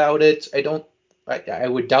part about it. I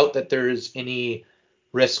would doubt that there's any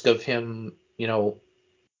risk of him,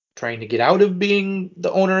 trying to get out of being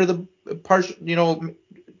the owner of the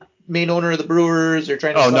main owner of the Brewers, or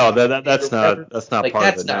trying to. Oh no, that's not like, part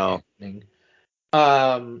that's of it. Not no.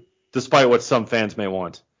 happening. Despite what some fans may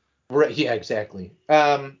want. Right. Yeah. Exactly.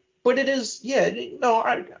 But it is. Yeah. No.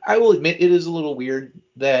 I will admit it is a little weird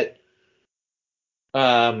that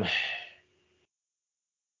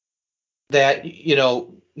that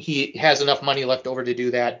he has enough money left over to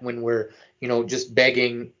do that when we're just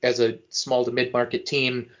begging as a small to mid market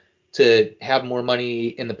team to have more money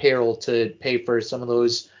in the payroll to pay for some of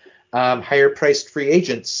those higher priced free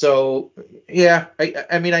agents. So yeah,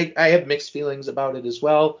 I mean I have mixed feelings about it as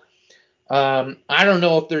well. I don't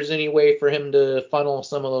know if there's any way for him to funnel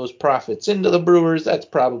some of those profits into the Brewers. There's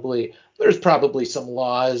probably some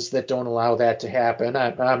laws that don't allow that to happen.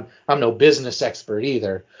 I'm no business expert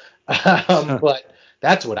either. But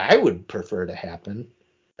that's what I would prefer to happen.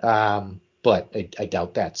 But I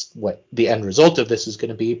doubt that's what the end result of this is going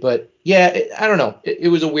to be. But yeah, I don't know. It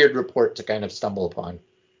was a weird report to kind of stumble upon.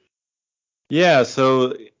 Yeah,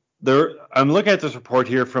 so I'm looking at this report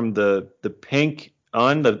here from the Pink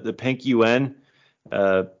the Pink UN.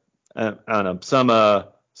 I don't know, some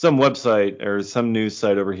website or some news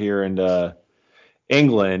site over here in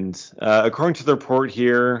England. According to the report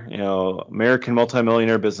here, American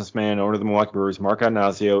multimillionaire businessman, owner of the Milwaukee Brewers, Mark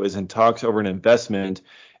Attanasio, is in talks over an investment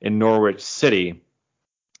in Norwich City.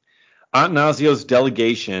 Attanasio's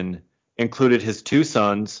delegation included his two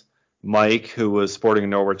sons, Mike, who was sporting a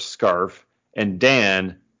Norwich scarf, and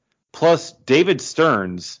Dan, plus David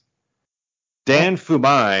Stearns, Dan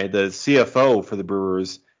Fumai, the CFO for the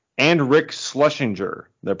Brewers, and Rick Schlesinger,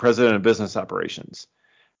 the president of business operations.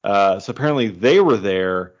 So apparently they were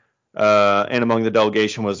there, and among the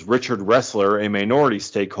delegation was Richard Ressler, a minority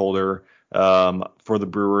stakeholder for the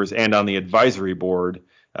Brewers and on the advisory board.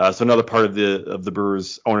 So another part of the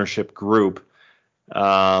Brewers ownership group.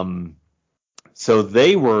 So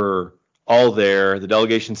they were all there. The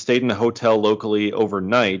delegation stayed in a hotel locally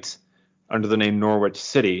overnight under the name Norwich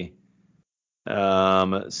City.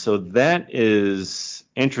 So that is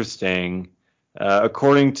interesting.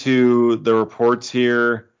 According to the reports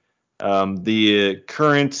here, the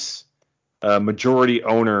current majority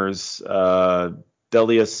owners,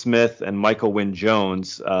 Delia Smith and Michael Wynn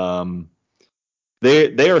Jones,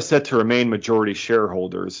 they are set to remain majority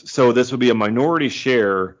shareholders. So this would be a minority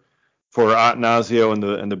share for Attanasio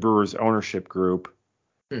and the Brewers ownership group.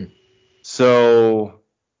 So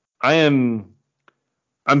I'm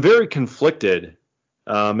very conflicted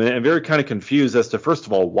and very kind of confused as to, first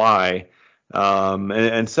of all, why,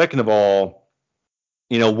 and second of all,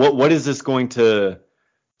 what is this going to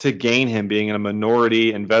gain him being a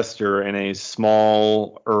minority investor in a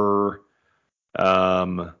smaller,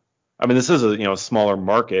 this is a smaller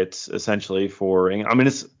market essentially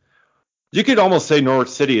you could almost say Norwich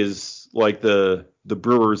City is like the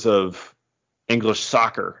Brewers of English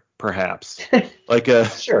soccer, perhaps. Like a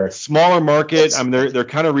Sure. smaller market. They're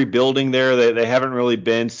kind of rebuilding there. They haven't really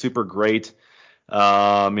been super great.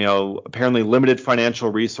 Apparently limited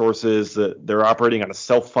financial resources. They're operating on a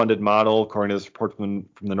self-funded model, according to this report from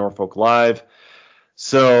the Norfolk Live.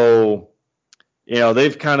 So,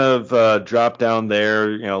 they've kind of dropped down there.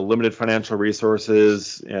 Limited financial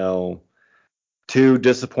resources. Two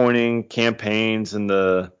disappointing campaigns in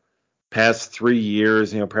the past 3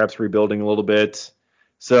 years, perhaps rebuilding a little bit.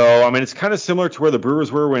 So, it's kind of similar to where the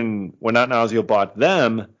Brewers were when Attanasio bought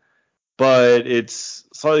them, but it's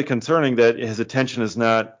slightly concerning that his attention is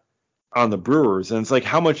not on the Brewers. And it's like,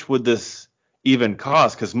 how much would this even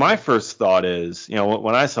cost? Because my first thought is,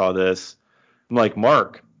 when I saw this, I'm like,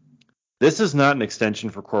 Mark, this is not an extension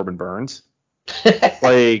for Corbin Burnes.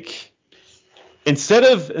 Like, Instead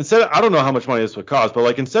of I don't know how much money this would cost, but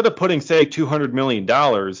like instead of putting say $200 million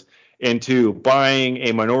into buying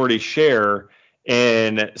a minority share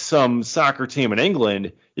in some soccer team in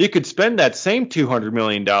England, you could spend that same $200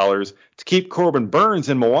 million to keep Corbin Burnes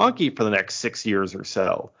in Milwaukee for the next 6 years or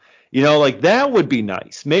so. Like that would be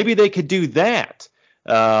nice. Maybe they could do that.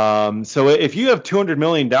 So if you have $200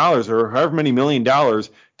 million or however many $million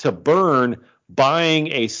to burn buying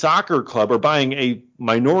a soccer club or buying a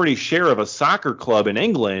minority share of a soccer club in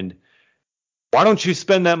England, why don't you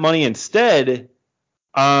spend that money instead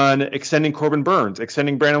on extending Corbin Burnes,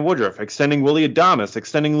 extending Brandon Woodruff, extending Willy Adames,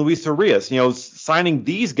 extending Luis Arias, signing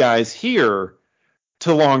these guys here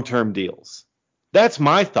to long-term deals? That's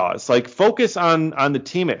my thoughts. Like, focus on the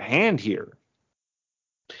team at hand here.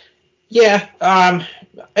 Yeah, I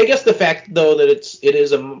guess the fact though that it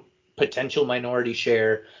is a potential minority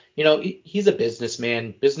share. He's a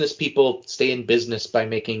businessman. Business people stay in business by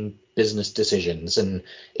making business decisions and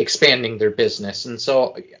expanding their business. And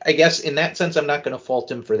so I guess in that sense, I'm not going to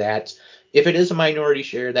fault him for that. If it is a minority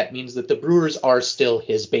share, that means that the Brewers are still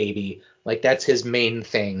his baby. Like that's his main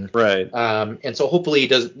thing. Right. And so hopefully it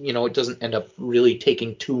doesn't end up really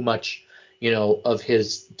taking too much, of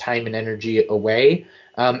his time and energy away.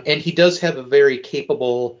 And he does have a very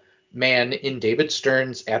capable man in David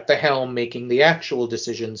Stearns at the helm making the actual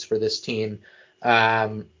decisions for this team.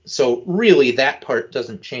 So really that part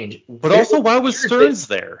doesn't change. But also, why was Stearns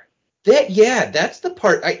there? That's the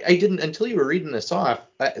part I didn't, until you were reading this off,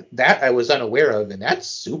 that I was unaware of, and that's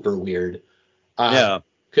super weird. Yeah.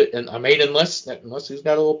 Unless he's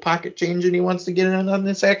got a little pocket change and he wants to get in on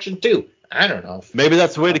this action too. I don't know. Maybe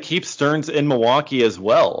that's the way to keep Stearns in Milwaukee as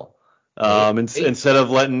well. Instead of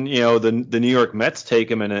letting the New York Mets take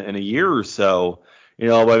him in a year or so,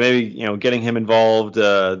 by maybe getting him involved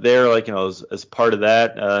there, like as part of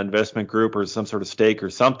that investment group or some sort of stake or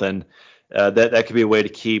something, that could be a way to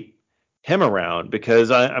keep him around.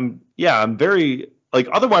 Because I'm very like,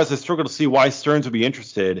 otherwise I struggle to see why Stearns would be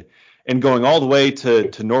interested in going all the way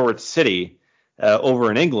to Norwich City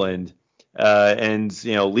over in England and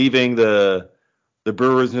leaving the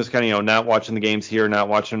Brewers and just kind of, not watching the games here, not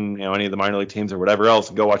watching, any of the minor league teams or whatever else,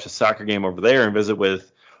 and go watch a soccer game over there and visit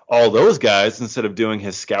with all those guys instead of doing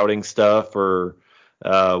his scouting stuff or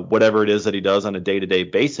whatever it is that he does on a day-to-day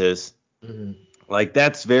basis. Mm-hmm. Like,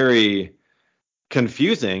 that's very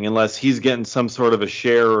confusing unless he's getting some sort of a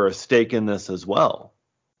share or a stake in this as well.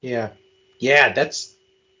 Yeah, that's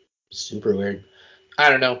super weird. I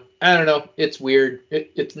don't know. It's weird.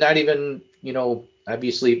 It's not even,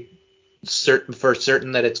 obviously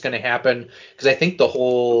certain that it's going to happen, because I think the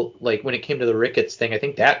whole, like, when it came to the Ricketts thing, I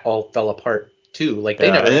think that all fell apart too. Like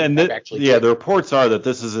they never actually. Yeah, the reports are that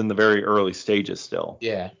this is in the very early stages still.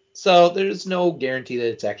 Yeah, so there's no guarantee that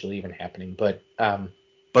it's actually even happening, but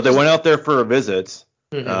they went out there for a visit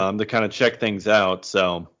mm-hmm. to kind of check things out.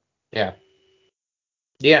 So yeah,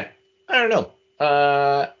 I don't know.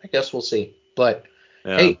 I guess we'll see, but.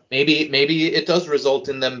 Yeah. Hey, maybe it does result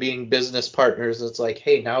in them being business partners. It's like,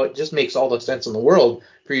 hey, now it just makes all the sense in the world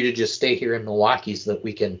for you to just stay here in Milwaukee so that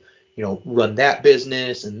we can, run that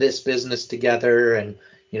business and this business together. And,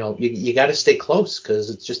 you got to stay close because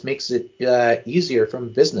it just makes it easier from a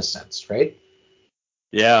business sense, right?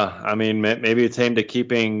 Yeah, maybe it's aimed at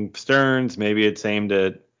keeping Stearns. Maybe it's aimed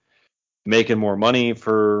at making more money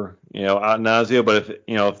for, Attanasio. But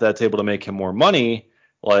if that's able to make him more money,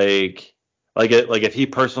 like if he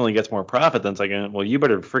personally gets more profit, then it's like, well, you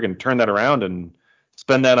better friggin' turn that around and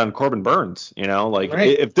spend that on Corbin Burns. Like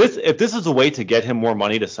Right. if this is a way to get him more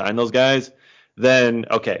money to sign those guys, then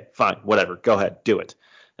okay, fine, whatever, go ahead, do it.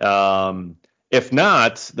 If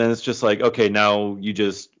not, then it's just like, okay, now you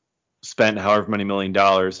just spent however many $1 million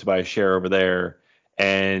to buy a share over there,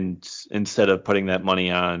 and instead of putting that money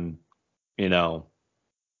on,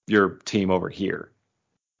 your team over here.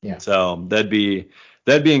 Yeah. So that'd be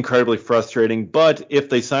incredibly frustrating. But if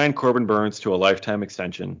they sign Corbin Burns to a lifetime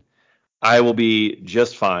extension, I will be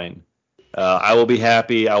just fine. I will be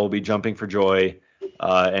happy. I will be jumping for joy.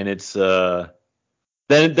 And it's then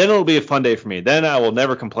it'll be a fun day for me. Then I will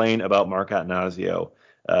never complain about Mark Attanasio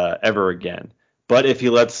ever again. But if he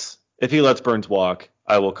lets Burns walk,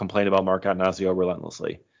 I will complain about Mark Attanasio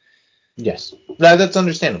relentlessly. Yes, that's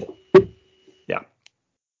understandable. Yeah.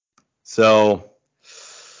 So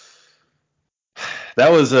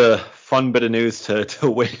that was a fun bit of news to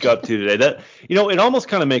wake up to today. That it almost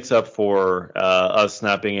kind of makes up for us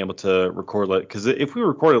not being able to record it, because if we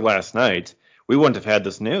recorded last night, we wouldn't have had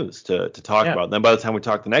this news to talk about. And then by the time we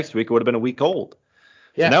talked the next week, it would have been a week old.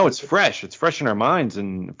 So now it's fresh. It's fresh in our minds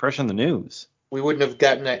and fresh in the news. We wouldn't have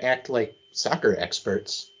gotten to act like soccer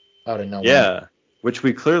experts out of nowhere. Yeah, which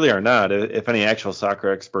we clearly are not. If any actual soccer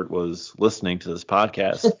expert was listening to this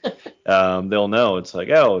podcast, they'll know. It's like,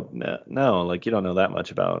 oh, no, like you don't know that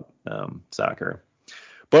much about soccer.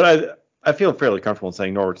 But I feel fairly comfortable in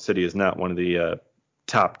saying Norwich City is not one of the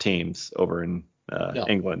top teams over in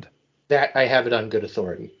England. That I have it on good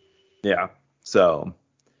authority. Yeah. So,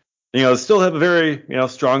 still have a very,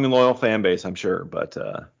 strong and loyal fan base, I'm sure. But,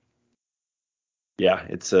 yeah,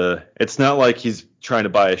 it's not like he's trying to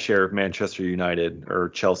buy a share of Manchester United or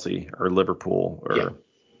Chelsea or Liverpool.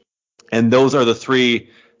 And those are the three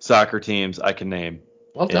soccer teams I can name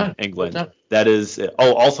in England. Well done. That is,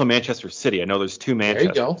 also Manchester City. I know there's two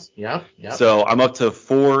Manchesters. There you go. Yeah. So I'm up to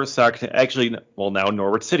 4 soccer. Actually, well, now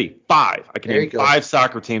Norwich City, 5. I can name 5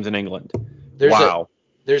 soccer teams in England. Wow.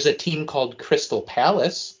 There's a team called Crystal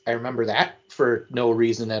Palace. I remember that for no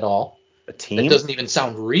reason at all. A team? It doesn't even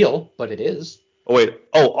sound real, but it is. Oh, wait.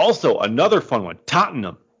 Oh, also another fun one.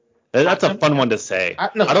 Tottenham. That's a fun one to say. I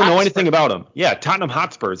don't know anything about them. Yeah, Tottenham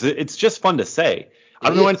Hotspurs. It's just fun to say. I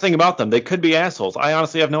don't know anything about them. They could be assholes. I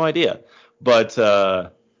honestly have no idea. But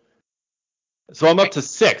so I'm up to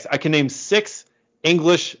 6. I can name 6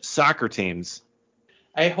 English soccer teams.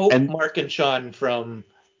 I hope Mark and Sean from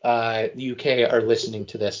the UK are listening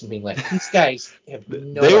to this and being like, these guys have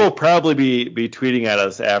no They will probably be tweeting at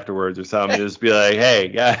us afterwards or something. Just be like, hey,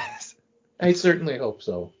 guys. I certainly hope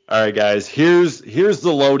so. All right, guys. Here's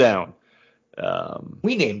the lowdown.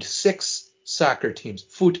 We named 6 soccer teams,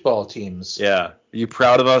 football teams. Yeah. Are you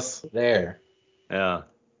proud of us? There. Yeah.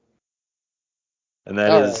 And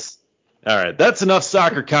that is all right. That's enough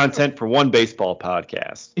soccer content for one baseball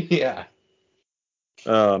podcast. Yeah.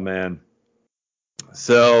 Oh, man.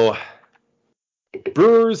 So,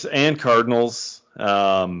 Brewers and Cardinals,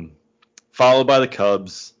 followed by the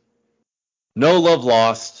Cubs. No love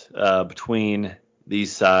lost between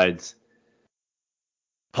these sides.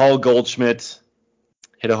 Paul Goldschmidt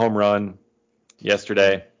hit a home run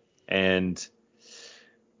yesterday, and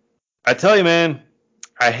I tell you, man,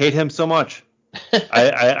 I hate him so much.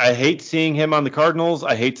 I hate seeing him on the Cardinals.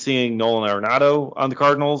 I hate seeing Nolan Arenado on the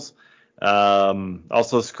Cardinals.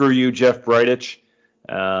 Also, screw you, Jeff Bridich.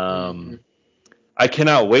 I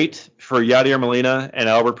cannot wait for Yadier Molina and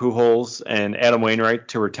Albert Pujols and Adam Wainwright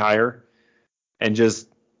to retire. And just,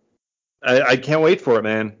 I can't wait for it,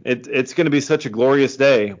 man. It's going to be such a glorious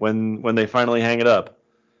day when they finally hang it up.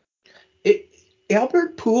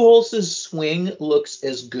 Albert Pujols' swing looks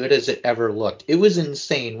as good as it ever looked. It was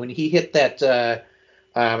insane when he hit that.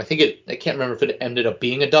 I can't remember if it ended up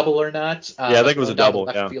being a double or not. Yeah, I think it was a double.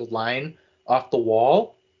 Left field line off the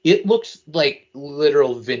wall. It looks like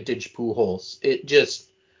literal vintage Pujols.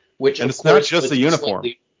 And it's not just the uniform.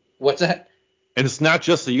 What's that? And it's not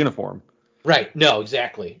just the uniform. Right. No,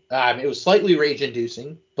 exactly. It was slightly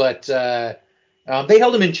rage-inducing, but they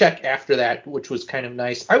held him in check after that, which was kind of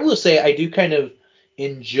nice. I will say I do kind of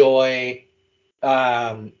enjoy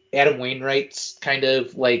Adam Wainwright's kind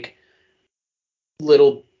of like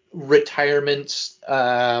little retirement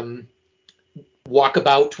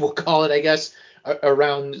walkabout, we'll call it, I guess,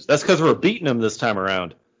 around. That's because we're beating him this time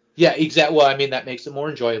around. Yeah, exactly. Well, I mean, that makes it more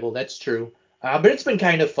enjoyable. That's true. But it's been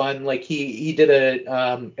kind of fun. Like he did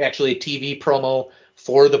actually a TV promo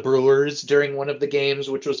for the Brewers during one of the games,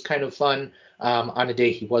 which was kind of fun. On a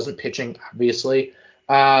day he wasn't pitching, obviously.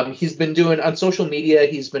 He's been doing on social media.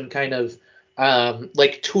 He's been kind of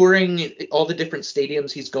like touring all the different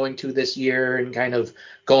stadiums he's going to this year and kind of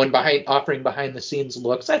offering behind the scenes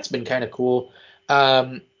looks. That's been kind of cool.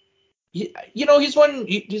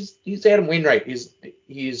 He's Adam Wainwright.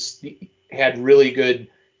 He's had really good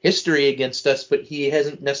history against us, but he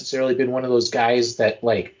hasn't necessarily been one of those guys that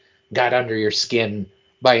like got under your skin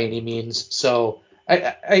by any means. So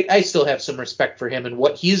I still have some respect for him and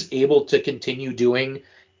what he's able to continue doing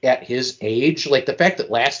at his age. Like the fact that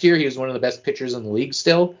last year he was one of the best pitchers in the league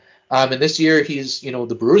still. And this year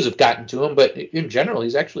the Brewers have gotten to him, but in general,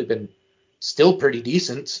 he's actually been still pretty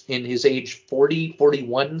decent in his age 40,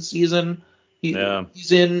 41 season.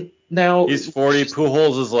 He's in now. He's 40.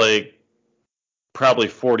 Pujols is like probably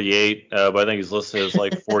 48, but I think he's listed as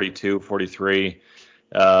like 42, 43.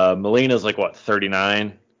 Molina's like,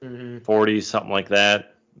 39, 40, something like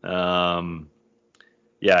that.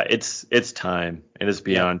 Yeah, it's time. It is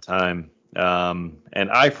beyond time. And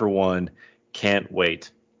I, for one, can't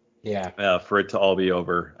wait. Yeah. For it to all be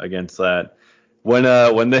over against that. When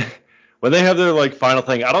they have their like final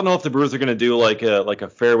thing, I don't know if the Brewers are gonna do like a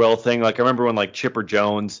farewell thing. Like I remember when like Chipper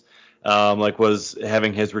Jones like was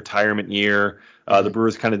having his retirement year. The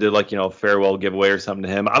Brewers kind of did like a farewell giveaway or something to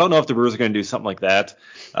him. I don't know if the Brewers are gonna do something like that.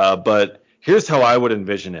 But here's how I would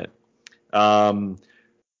envision it.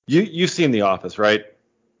 You've seen The Office, right?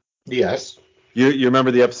 Yes. You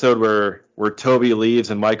remember the episode where Toby leaves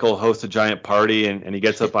and Michael hosts a giant party and he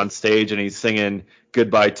gets up on stage and he's singing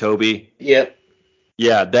Goodbye Toby? Yep.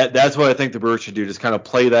 Yeah, that's what I think the Brewers should do. Just kind of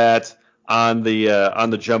play that on the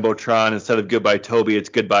Jumbotron. Instead of Goodbye Toby, it's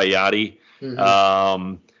Goodbye Yachty.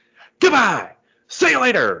 Goodbye. See you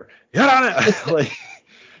later. Like,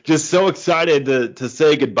 just so excited to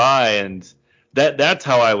say goodbye, and that's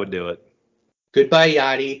how I would do it. Goodbye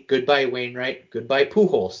Yachty. Goodbye Wainwright. Goodbye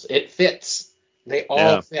Pujols. It fits. They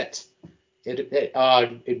all fit.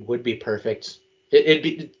 It would be perfect. It'd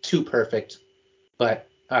be too perfect, but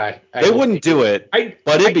they wouldn't do it.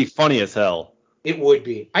 But it'd be funny as hell. It would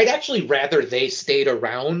be. I'd actually rather they stayed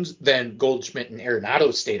around than Goldschmidt and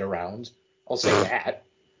Arenado stayed around. I'll say that.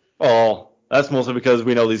 Oh, that's mostly because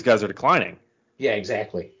we know these guys are declining. Yeah,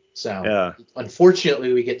 exactly. So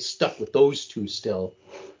unfortunately, we get stuck with those two still.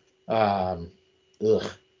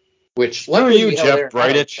 Which luckily we held Jeff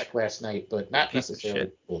Bridich last night, but not necessarily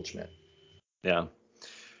Goldschmidt. Yeah.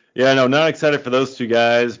 No, not excited for those two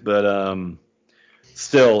guys, but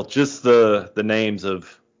still, just the names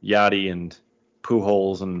of Yachty and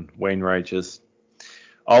Pujols and Wainwright just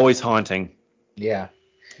always haunting. Yeah.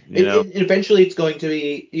 Eventually it's going to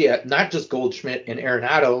be, not just Goldschmidt and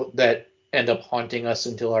Arenado that end up haunting us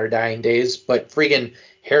until our dying days, but friggin'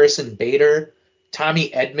 Harrison Bader, Tommy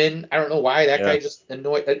Edman. I don't know why that guy just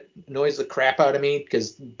annoys the crap out of me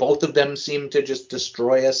because both of them seem to just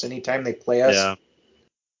destroy us anytime they play us.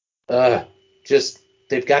 Just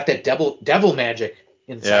they've got that devil magic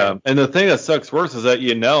inside. Yeah, and the thing that sucks worse is that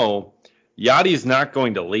Yachty's not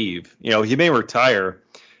going to leave. He may retire,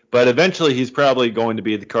 but eventually he's probably going to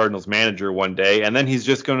be the Cardinals manager one day, and then he's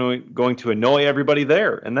just going to annoy everybody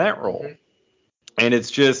there in that role. And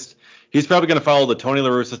it's just he's probably going to follow the Tony La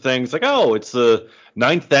Russa thing. It's like, oh, it's the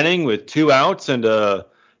 9th inning with 2 outs and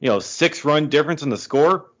 6-run difference in the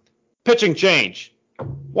score. Pitching change.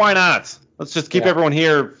 Why not? Let's just keep everyone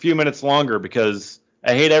here a few minutes longer because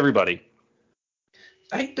I hate everybody.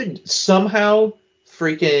 I think somehow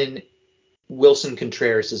freaking Wilson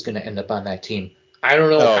Contreras is going to end up on that team. I don't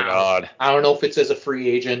know how. God. I don't know if it's as a free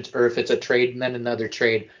agent or if it's a trade and then another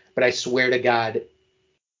trade, but I swear to God,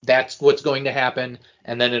 that's what's going to happen.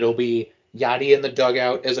 And then it'll be Yachty in the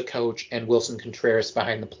dugout as a coach and Wilson Contreras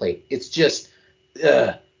behind the plate. It's just,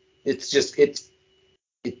 it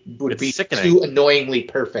would be sickening. Too annoyingly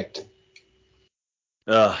perfect.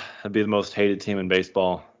 That'd be the most hated team in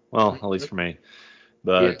baseball. Well, at least for me.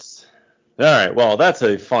 But all right, well, that's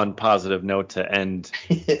a fun, positive note to end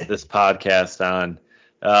this podcast on.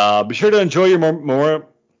 Be sure to enjoy your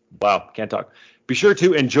Be sure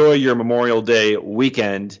to enjoy your Memorial Day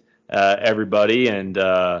weekend, everybody, and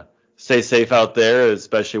stay safe out there,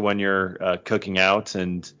 especially when you're cooking out.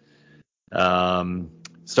 And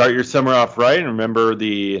start your summer off right. And remember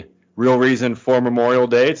the real reason for Memorial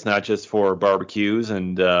Day. It's not just for barbecues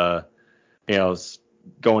and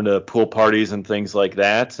going to pool parties and things like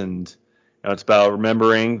that. And it's about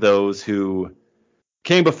remembering those who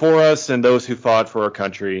came before us and those who fought for our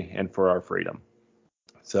country and for our freedom.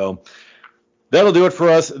 So that'll do it for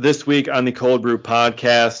us this week on the Cold Brew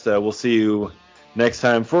Podcast. We'll see you next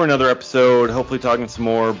time for another episode, hopefully talking some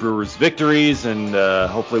more Brewers victories and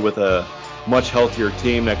hopefully with a much healthier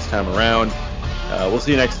team next time around. We'll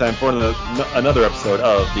see you next time for another episode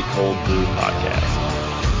of the Cold Brew Podcast.